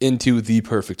explain into the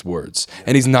perfect words,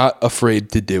 and he's not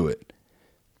afraid to do it.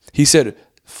 He said,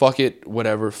 "Fuck it,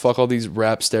 whatever. Fuck all these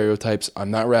rap stereotypes. I'm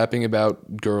not rapping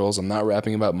about girls. I'm not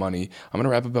rapping about money. I'm gonna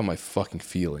rap about my fucking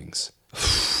feelings."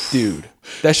 Dude,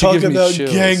 that shit gives me chills. Talk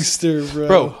about gangster, bro.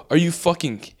 Bro, are you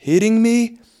fucking kidding me?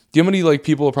 Do you know how many like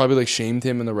people probably like shamed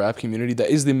him in the rap community? That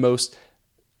is the most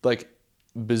like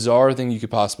bizarre thing you could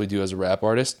possibly do as a rap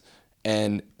artist,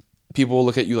 and people will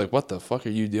look at you like, "What the fuck are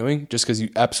you doing?" Just because you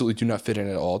absolutely do not fit in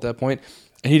at all at that point.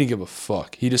 And he didn't give a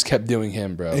fuck. He just kept doing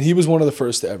him, bro. And he was one of the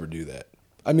first to ever do that.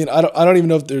 I mean, I don't even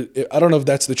know I don't know if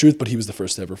that's the truth, but he was the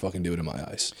first to ever fucking do it in my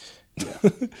eyes. Yeah.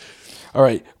 All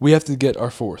right, we have to get our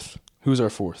fourth. Who's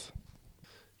our fourth?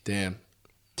 Damn.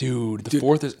 Dude, the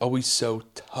fourth is always so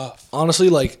tough. Honestly,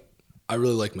 like, I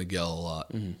really like Miguel a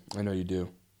lot. Mm-hmm. I know you do.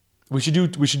 We should do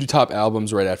top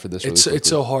albums right after this. It's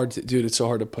so hard, dude. It's so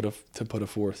hard to put a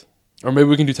fourth. Or maybe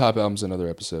we can do top albums in another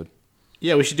episode.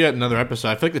 Yeah, we should do it in another episode.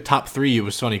 I feel like the top three, it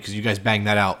was funny because you guys banged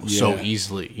that out so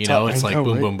easily. You know, it's like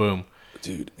boom, boom, boom.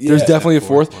 Dude, there's definitely a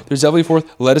fourth. There's definitely a fourth.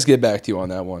 Let us get back to you on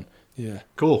that one. Yeah.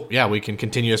 Cool. Yeah, we can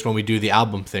continue this when we do the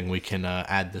album thing. We can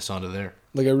add this onto there.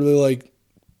 Like, I really like,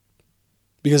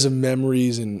 because of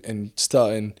memories and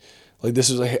stuff, and like this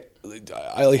was like,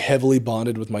 I like heavily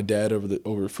bonded with my dad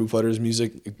over Foo Fighters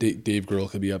music. Dave Grohl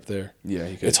could be up there. Yeah,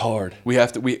 he could. It's hard. We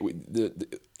have to.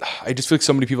 I just feel like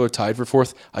so many people are tied for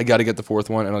fourth. I got to get the fourth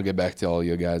one, and I'll get back to all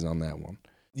you guys on that one.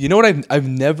 You know what? I've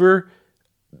never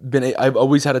been. I've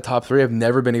always had a top three. I've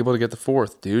never been able to get the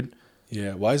fourth, dude.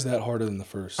 Yeah. Why is that harder than the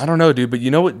first? I don't know, dude. But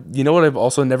you know what? You know what? I've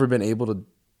also never been able to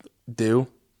do.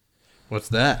 What's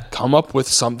that? Come up with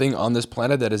something on this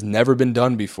planet that has never been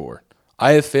done before.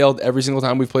 I have failed every single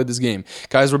time we've played this game.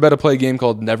 Guys, we're about to play a game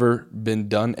called Never Been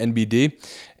Done, NBD.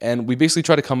 And we basically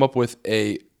try to come up with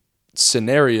a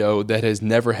scenario that has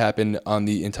never happened on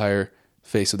the entire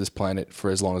face of this planet for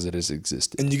as long as it has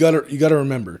existed. And you gotta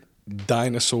remember,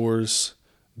 dinosaurs,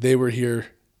 they were here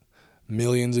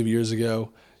millions of years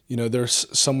ago. You know, there's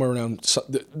somewhere around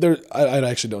I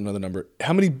actually don't know the number.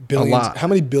 How many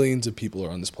billions of people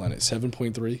are on this planet?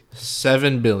 7.3?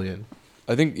 7 billion.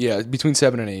 I think, yeah, between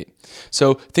 7 and 8.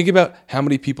 So think about how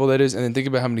many people that is, and then think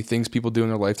about how many things people do in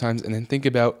their lifetimes, and then think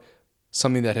about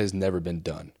something that has never been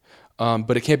done.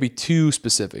 But it can't be too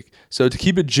specific. So to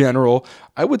keep it general,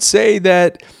 I would say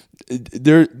that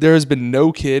there has been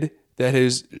no kid that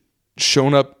has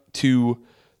shown up to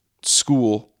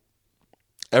school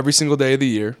every single day of the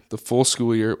year, the full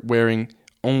school year, wearing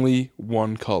only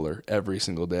one color every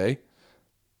single day.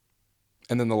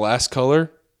 And then the last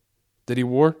color that he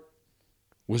wore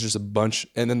was just a bunch.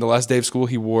 And then the last day of school,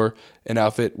 he wore an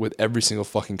outfit with every single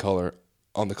fucking color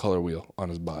on the color wheel on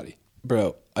his body.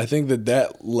 Bro, I think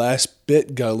that last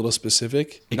bit got a little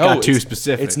specific. It got too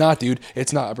specific. It's not, dude.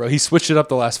 It's not, bro. He switched it up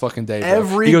the last fucking day, bro.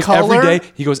 Every color?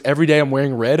 He goes, every day I'm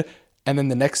wearing red. And then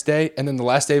the next day, and then the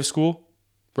last day of school,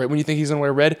 right when you think he's going to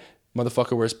wear red,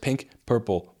 motherfucker wears pink,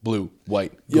 purple, blue,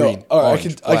 white, green,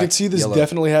 orange, I could see this yellow.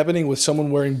 Definitely happening with someone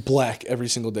wearing black every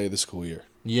single day of the school year.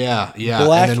 Yeah.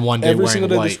 Black and then one day every wearing single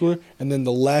day white. of the school year, and then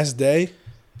the last day,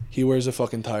 he wears a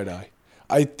fucking tie-dye.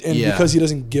 Because he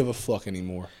doesn't give a fuck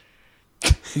anymore.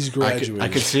 He's graduated. I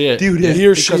could see it. Dude, he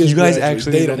or she is you guys graduated.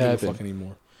 actually They don't don't have give a it. fuck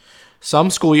anymore.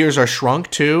 Some school years are shrunk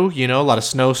too. You know, a lot of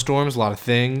snowstorms, a lot of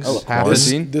things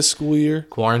happen. This school year.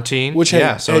 Quarantine. Which,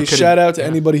 hey, shout out to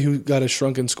anybody who got a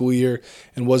shrunken school year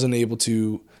and wasn't able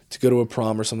to go to a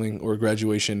prom or something or a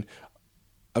graduation.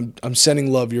 I'm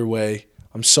sending love your way.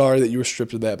 I'm sorry that you were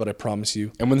stripped of that, but I promise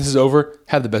you. And when this is over,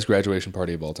 have the best graduation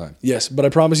party of all time. Yes, but I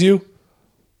promise you,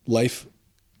 life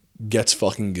gets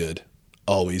fucking good.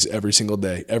 Always, every single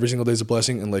day. Every single day is a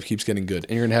blessing, and life keeps getting good.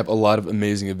 And you're going to have a lot of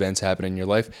amazing events happen in your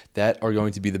life that are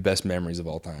going to be the best memories of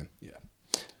all time. Yeah.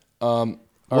 All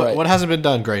right. What hasn't been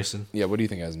done, Grayson? Yeah, what do you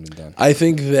think hasn't been done? I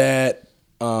think that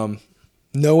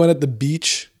no one at the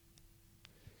beach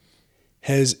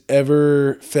has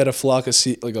ever fed a flock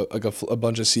of a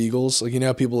bunch of seagulls. Like, you know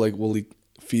how people will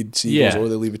feed seagulls or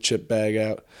they leave a chip bag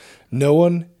out. No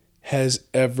one has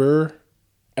ever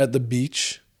at the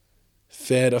beach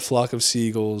fed a flock of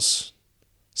seagulls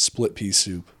split pea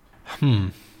soup.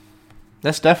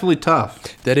 That's definitely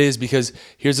tough. That is because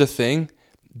here's the thing.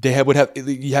 they had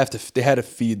to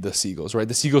feed the seagulls, right?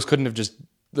 The seagulls couldn't have just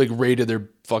like raided their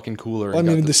fucking cooler. I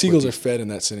mean, the seagulls are fed in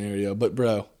that scenario, but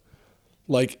bro,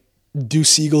 like, do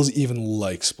seagulls even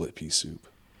like split pea soup?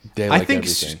 They like I think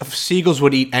everything. seagulls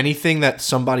would eat anything that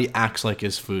somebody acts like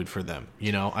is food for them.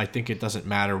 You know, I think it doesn't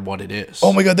matter what it is.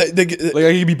 Oh my god, Like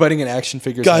I could be biting an action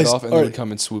figure's Guys, head off, and all they right. would come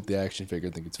and swoop the action figure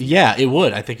and think it's food. Yeah, it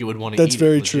would. I think it would want to eat That's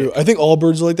very it, true. legit. I think all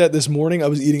birds are like that. This morning, I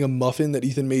was eating a muffin that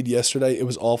Ethan made yesterday. It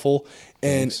was awful.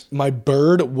 And my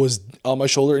bird was on my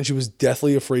shoulder, and she was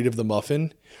deathly afraid of the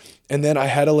muffin. And then I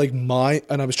had to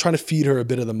and I was trying to feed her a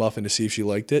bit of the muffin to see if she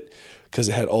liked it because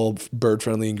it had all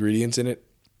bird-friendly ingredients in it.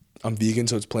 I'm vegan,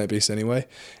 so it's plant-based anyway.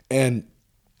 And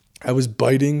I was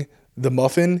biting the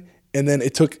muffin, and then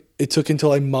it took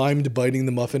until I mimed biting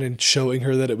the muffin and showing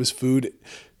her that it was food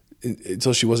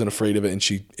until she wasn't afraid of it, and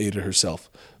she ate it herself.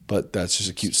 But that's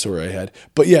just a cute story I had.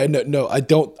 But yeah, no, I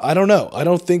don't know.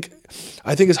 I think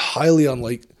it's highly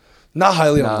unlikely. Not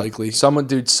highly unlikely. Someone,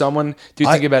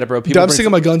 think about it, bro. Dude, I'm sticking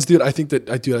my guns, dude. I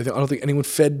don't think anyone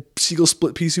fed seagull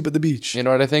split pea soup at the beach. You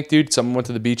know what I think, dude? Someone went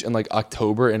to the beach in like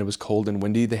October and it was cold and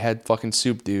windy. They had fucking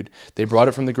soup, dude. They brought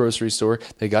it from the grocery store.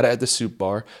 They got it at the soup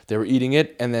bar. They were eating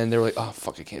it and then they were like, "Oh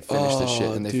fuck, I can't finish this shit."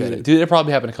 And they fed it. Dude, it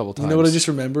probably happened a couple times. You know what I just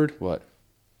remembered? What?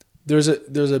 There's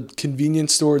a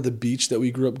convenience store at the beach that we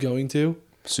grew up going to.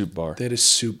 Soup bar. They had a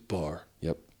soup bar.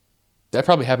 Yep. That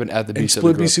probably happened at the And beach.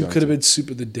 split pea soup could have been soup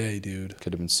of the day, dude.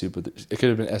 Could have been soup. It could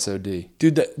have been SOD.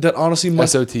 Dude, that honestly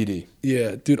must. SOTD.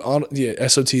 Yeah, dude.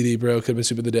 SOTD, bro. Could have been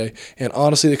soup of the day. And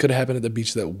honestly, that could have happened at the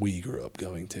beach that we grew up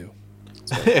going to.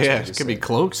 Yeah, it could be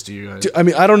cloaks to you guys. Dude, I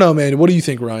mean, I don't know, man. What do you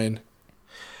think, Ryan?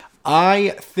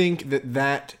 I think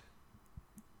that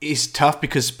is tough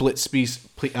because split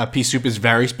pea soup is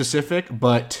very specific,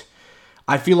 but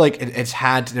I feel like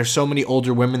there's so many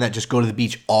older women that just go to the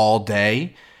beach all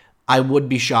day. I would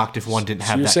be shocked if one didn't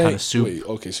have that kind of soup. Wait,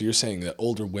 okay, so you're saying that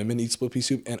older women eat split pea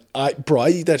soup, and I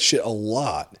eat that shit a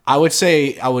lot. I would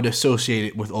say I would associate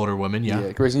it with older women. Yeah.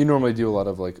 Yeah, Grayson, you normally do a lot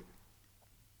of like.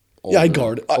 I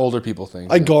garden. Older people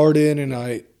things. I garden and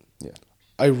I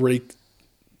rake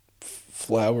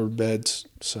flower beds.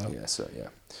 So yeah.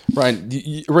 Ryan,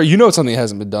 you know something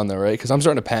hasn't been done though, right? Because I'm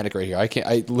starting to panic right here. I literally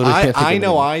can't think of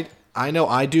anything. I know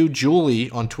I do. Julie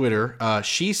on Twitter,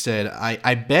 she said,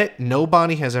 I bet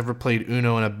nobody has ever played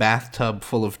Uno in a bathtub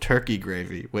full of turkey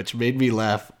gravy, which made me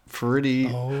laugh pretty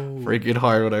freaking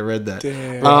hard when I read that.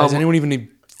 Has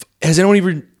anyone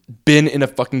even been in a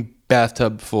fucking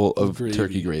bathtub full of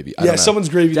turkey gravy? I don't know. Someone's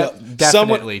gravied up.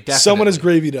 Definitely. Someone has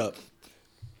gravied up.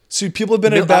 So people have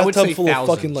been in a I would bathtub say full of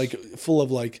thousands. full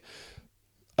of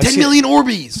 10 million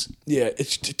Orbeez. Yeah,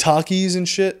 it's Takis and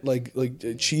shit, like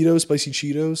Cheetos, spicy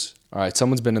Cheetos. All right,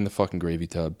 someone's been in the fucking gravy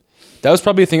tub. That was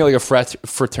probably a thing at like a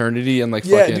fraternity and like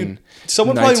fucking. Dude.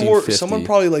 Someone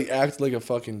probably like acted like a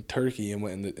fucking turkey and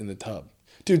went in the tub.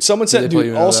 Dude, someone said,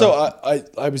 dude. Also,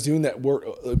 I was doing that work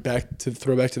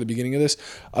throw back to the beginning of this.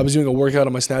 I was doing a workout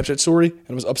on my Snapchat story and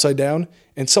I was upside down,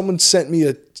 and someone sent me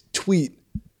a tweet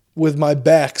with my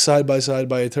back side by side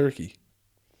by a turkey.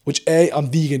 Which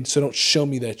I'm vegan, so don't show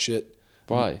me that shit.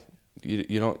 Why?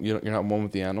 You're not one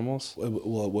with the animals.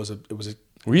 Well, it was a.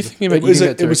 Were you thinking about eating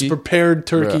that turkey? It was prepared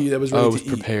turkey that was ready to eat. Oh, it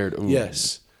was prepared. Ooh.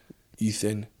 Yes,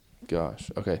 Ethan.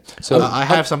 Gosh. Okay. So I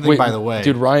have something, by the way,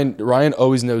 dude. Ryan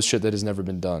always knows shit that has never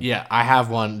been done. Yeah, I have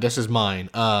one. This is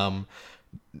mine.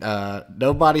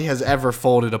 Nobody has ever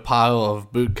folded a pile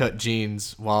of bootcut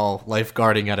jeans while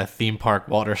lifeguarding at a theme park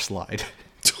water slide.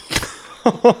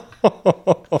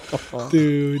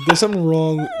 Dude, there's something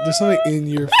wrong. There's something in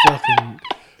your fucking.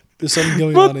 There's something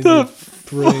going on in your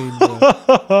brain,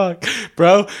 bro.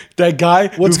 Bro, that guy.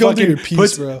 What's going through your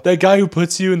piece, bro? That guy who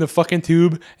puts you in the fucking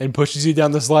tube and pushes you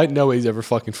down the slide. No way he's ever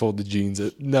fucking folded jeans.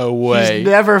 No way. He's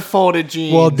never folded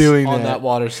jeans while doing on that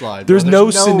water slide. There's bro.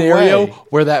 no scenario way.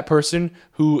 where that person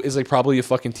who is like probably a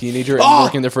fucking teenager and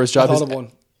working their first job I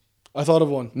thought of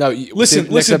one. No,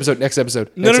 listen. Next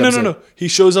episode. No. He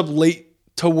shows up late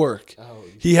to work.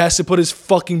 He has to put his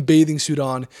fucking bathing suit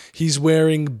on. He's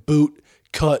wearing boot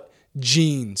cut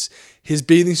jeans. His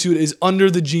bathing suit is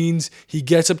under the jeans. He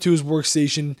gets up to his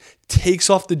workstation, takes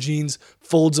off the jeans,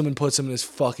 folds them, and puts them in his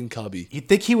fucking cubby. You'd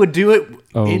think he would do it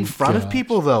in front of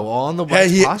people, though, on the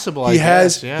what's possible. He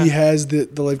has the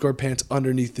lifeguard pants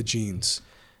underneath the jeans.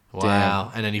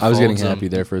 Wow. And then I was getting happy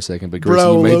there for a second, but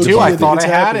Grayson, Bro, you made I thought I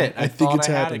had it. I think it's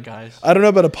I had happened, it, guys. I don't know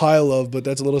about a pile of, but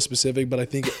that's a little specific. But I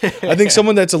think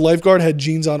someone that's a lifeguard had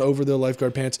jeans on over their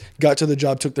lifeguard pants, got to the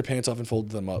job, took their pants off, and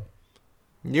folded them up.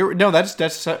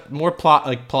 That's more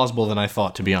plausible than I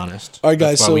thought, to be honest. All right,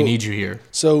 guys. That's why we need you here.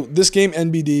 So this game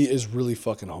NBD is really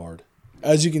fucking hard,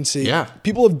 as you can see. Yeah.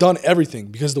 People have done everything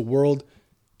because the world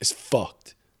is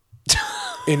fucked.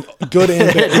 in good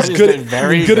and bad. It's That good, is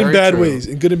very, in good and very bad true. ways.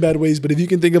 In good and bad ways. But if you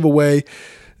can think of a way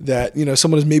that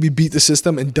someone has maybe beat the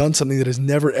system and done something that has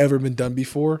never ever been done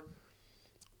before,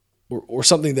 or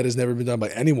something that has never been done by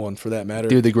anyone for that matter,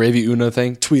 Dude, the Gravy Uno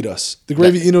thing. tweet us. The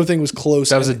Gravy Uno thing was close.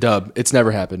 That was a dub. It's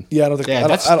never happened. Yeah, I don't think. Yeah, I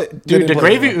don't, they dude. The didn't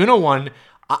play Gravy that well. Uno one,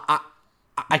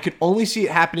 I could only see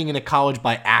it happening in a college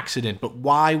by accident. But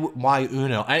why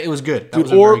Uno? It was good. That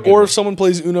was a very good Or one. if someone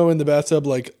plays Uno in the bathtub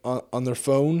like on their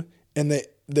phone and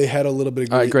they had a little bit of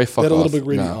gravy, All right, Gray, fuck they had a little off. bit of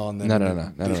gravy No. on them. No.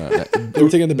 They were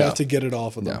taking the bath to get it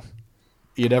off of them.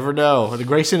 You never know. The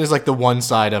Grayson is like the one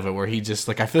side of it where he just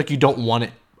like I feel like you don't want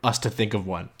us to think of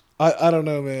one. I don't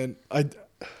know, man. All right,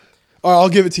 I'll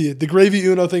give it to you. The Gravy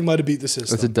Uno thing might have beat the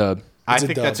system. That's a dub. I It's a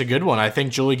think dub. that's a good one. I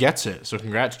think Julie gets it. So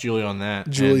congrats, Julie, on that.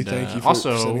 Julie, And, thank you for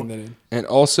also sending that in. And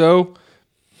also,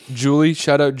 Julie,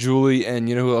 shout out Julie, and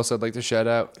you know who else I'd like to shout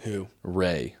out? Who?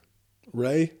 Ray.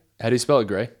 Ray? How do you spell it,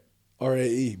 Gray?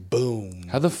 RAE. Boom.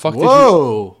 How the fuck did you?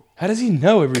 Whoa. How does he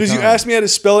know every time? Because you asked me how to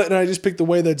spell it, and I just picked the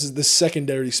way that's the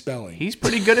secondary spelling. He's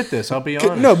pretty good at this. I'll be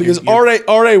honest. No, because You- RAY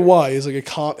is like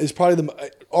is probably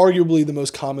arguably the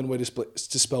most common way to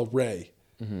spell Ray.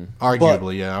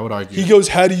 arguably, yeah, I would argue. He goes,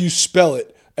 "How do you spell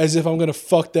it?" As if I'm gonna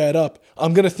fuck that up.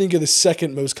 I'm gonna think of the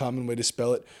second most common way to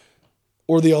spell it,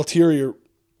 or the alternative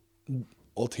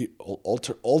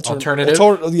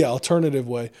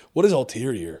way. What is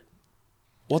ulterior?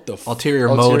 What the? Ulterior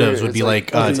Ulterior, motives would it's be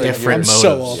like- like, it's like different I'm motives.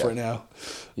 so off right now.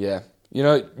 Yeah. You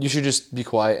know, you should just be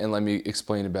quiet and let me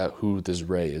explain about who this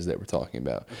Ray is that we're talking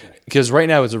about. Because right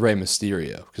now it's a Ray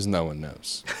Mysterio, because no one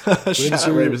knows. Shout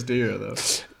out Rey Mysterio, though.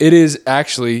 It is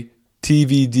actually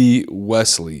TVD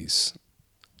Wesley's.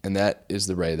 And that is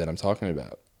the Ray that I'm talking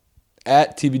about.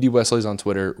 At TVD Wesley's on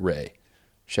Twitter, Ray.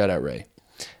 Shout out Ray.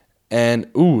 And,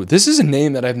 ooh, this is a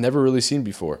name that I've never really seen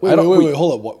before. Wait,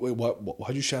 hold up.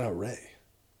 Why'd you shout out Ray?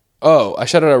 Oh, I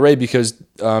shouted out Ray because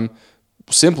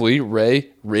simply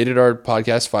Ray rated our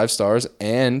podcast 5 stars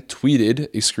and tweeted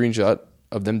a screenshot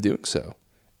of them doing so.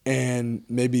 And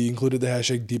maybe included the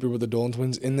hashtag Deeper with the Dolan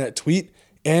Twins in that tweet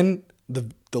and the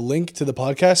link to the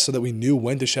podcast so that we knew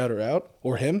when to shout her out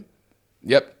or him.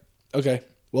 Yep. Okay.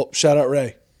 Well, shout out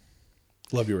Ray.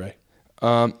 Love you, Ray.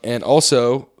 And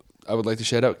also, I would like to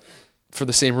shout out for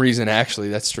the same reason, actually,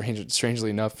 that's strangely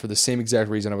enough, for the same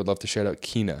exact reason I would love to shout out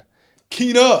Keena.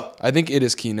 Keena. I think it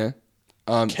is Keena.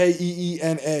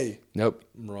 Keena. Nope.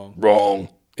 I'm wrong. Wrong.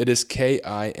 It is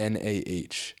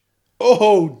Kinah.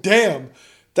 Oh, damn.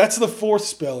 That's the fourth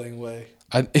spelling way.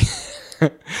 And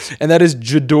that is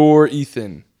Jador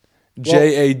Ethan.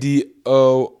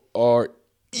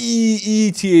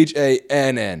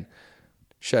 JADOREETHANN.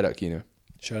 Shout out, Keena.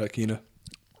 Shout out Keena.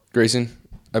 Grayson,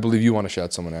 I believe you want to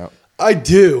shout someone out. I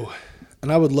do.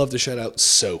 And I would love to shout out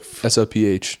Soph.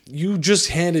 SOPH. You just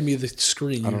handed me the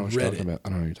screen. I don't know what you're read talking it. about. I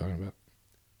don't know what you're talking about.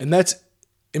 And that's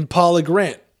Impala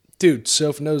Grant. Dude,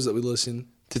 Soph knows that we listen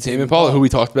To Tame Impala, who we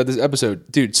talked about this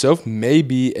episode. Dude, Soph may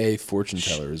be a fortune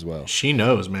teller as well. She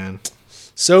knows, man.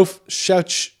 Soph,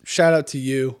 shout out to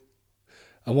you.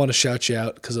 I want to shout you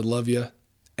out because I love you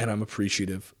and I'm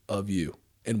appreciative of you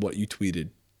and what you tweeted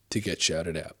to get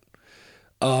shouted out.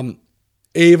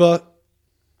 Ava,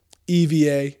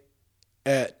 EVA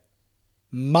at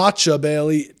Matcha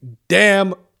Bailey.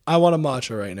 Damn, I want a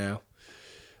matcha right now.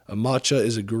 A matcha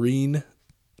is a green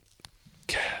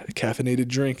caffeinated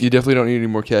drink. You definitely don't need any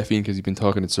more caffeine because you've been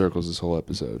talking in circles this whole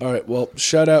episode. All right, well,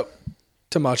 shout out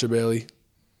to Matcha Bailey.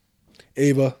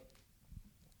 Ava,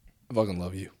 I fucking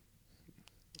love you.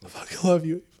 I fucking love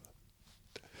you.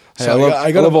 Hey, Sorry,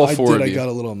 I love all four of I you. got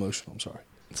a little emotional. I'm sorry.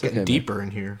 It's getting deeper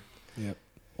in here. Yep.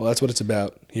 Well, that's what it's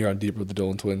about here on Deeper with the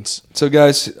Dolan Twins. So,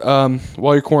 guys,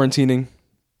 while you're quarantining,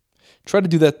 try to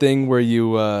do that thing where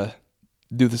you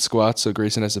do the squats. So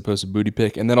Grayson has to post a booty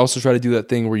pic, and then also try to do that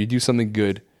thing where you do something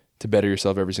good to better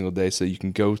yourself every single day, so you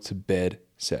can go to bed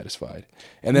satisfied.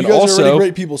 And then You guys are also, already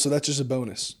great people, so that's just a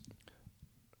bonus.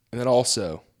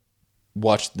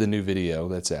 watch the new video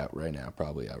that's out right now.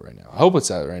 Probably out right now. I hope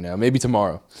it's out right now. Maybe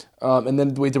tomorrow. And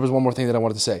then wait, there was one more thing that I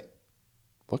wanted to say.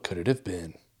 What could it have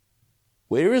been?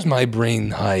 Where is my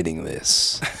brain hiding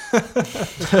this?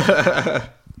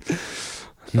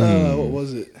 What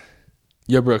was it?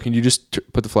 Yo, bro, can you just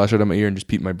put the flashlight on my ear and just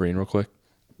peep my brain real quick?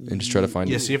 And just try to find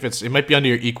Yeah, it? see if it might be under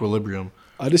your equilibrium.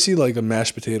 I just see like a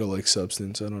mashed potato like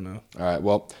substance. I don't know. All right,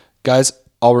 well, guys,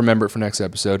 I'll remember it for next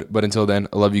episode. But until then,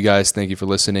 I love you guys. Thank you for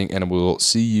listening. And we'll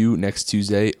see you next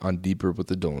Tuesday on Deeper with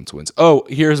the Dolan Twins. Oh,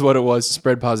 here's what it was.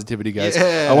 Spread positivity, guys.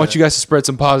 Yeah. I want you guys to spread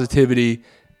some positivity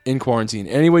in quarantine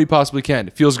any way you possibly can.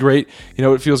 It feels great. You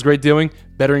know what it feels great doing?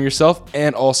 Bettering yourself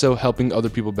and also helping other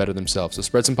people better themselves. So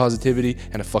spread some positivity,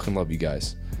 and I fucking love you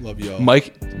guys. Love y'all.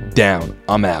 Mic down.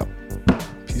 I'm out.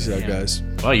 Peace out, guys.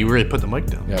 Wow, you really put the mic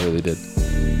down. Yeah, I really did.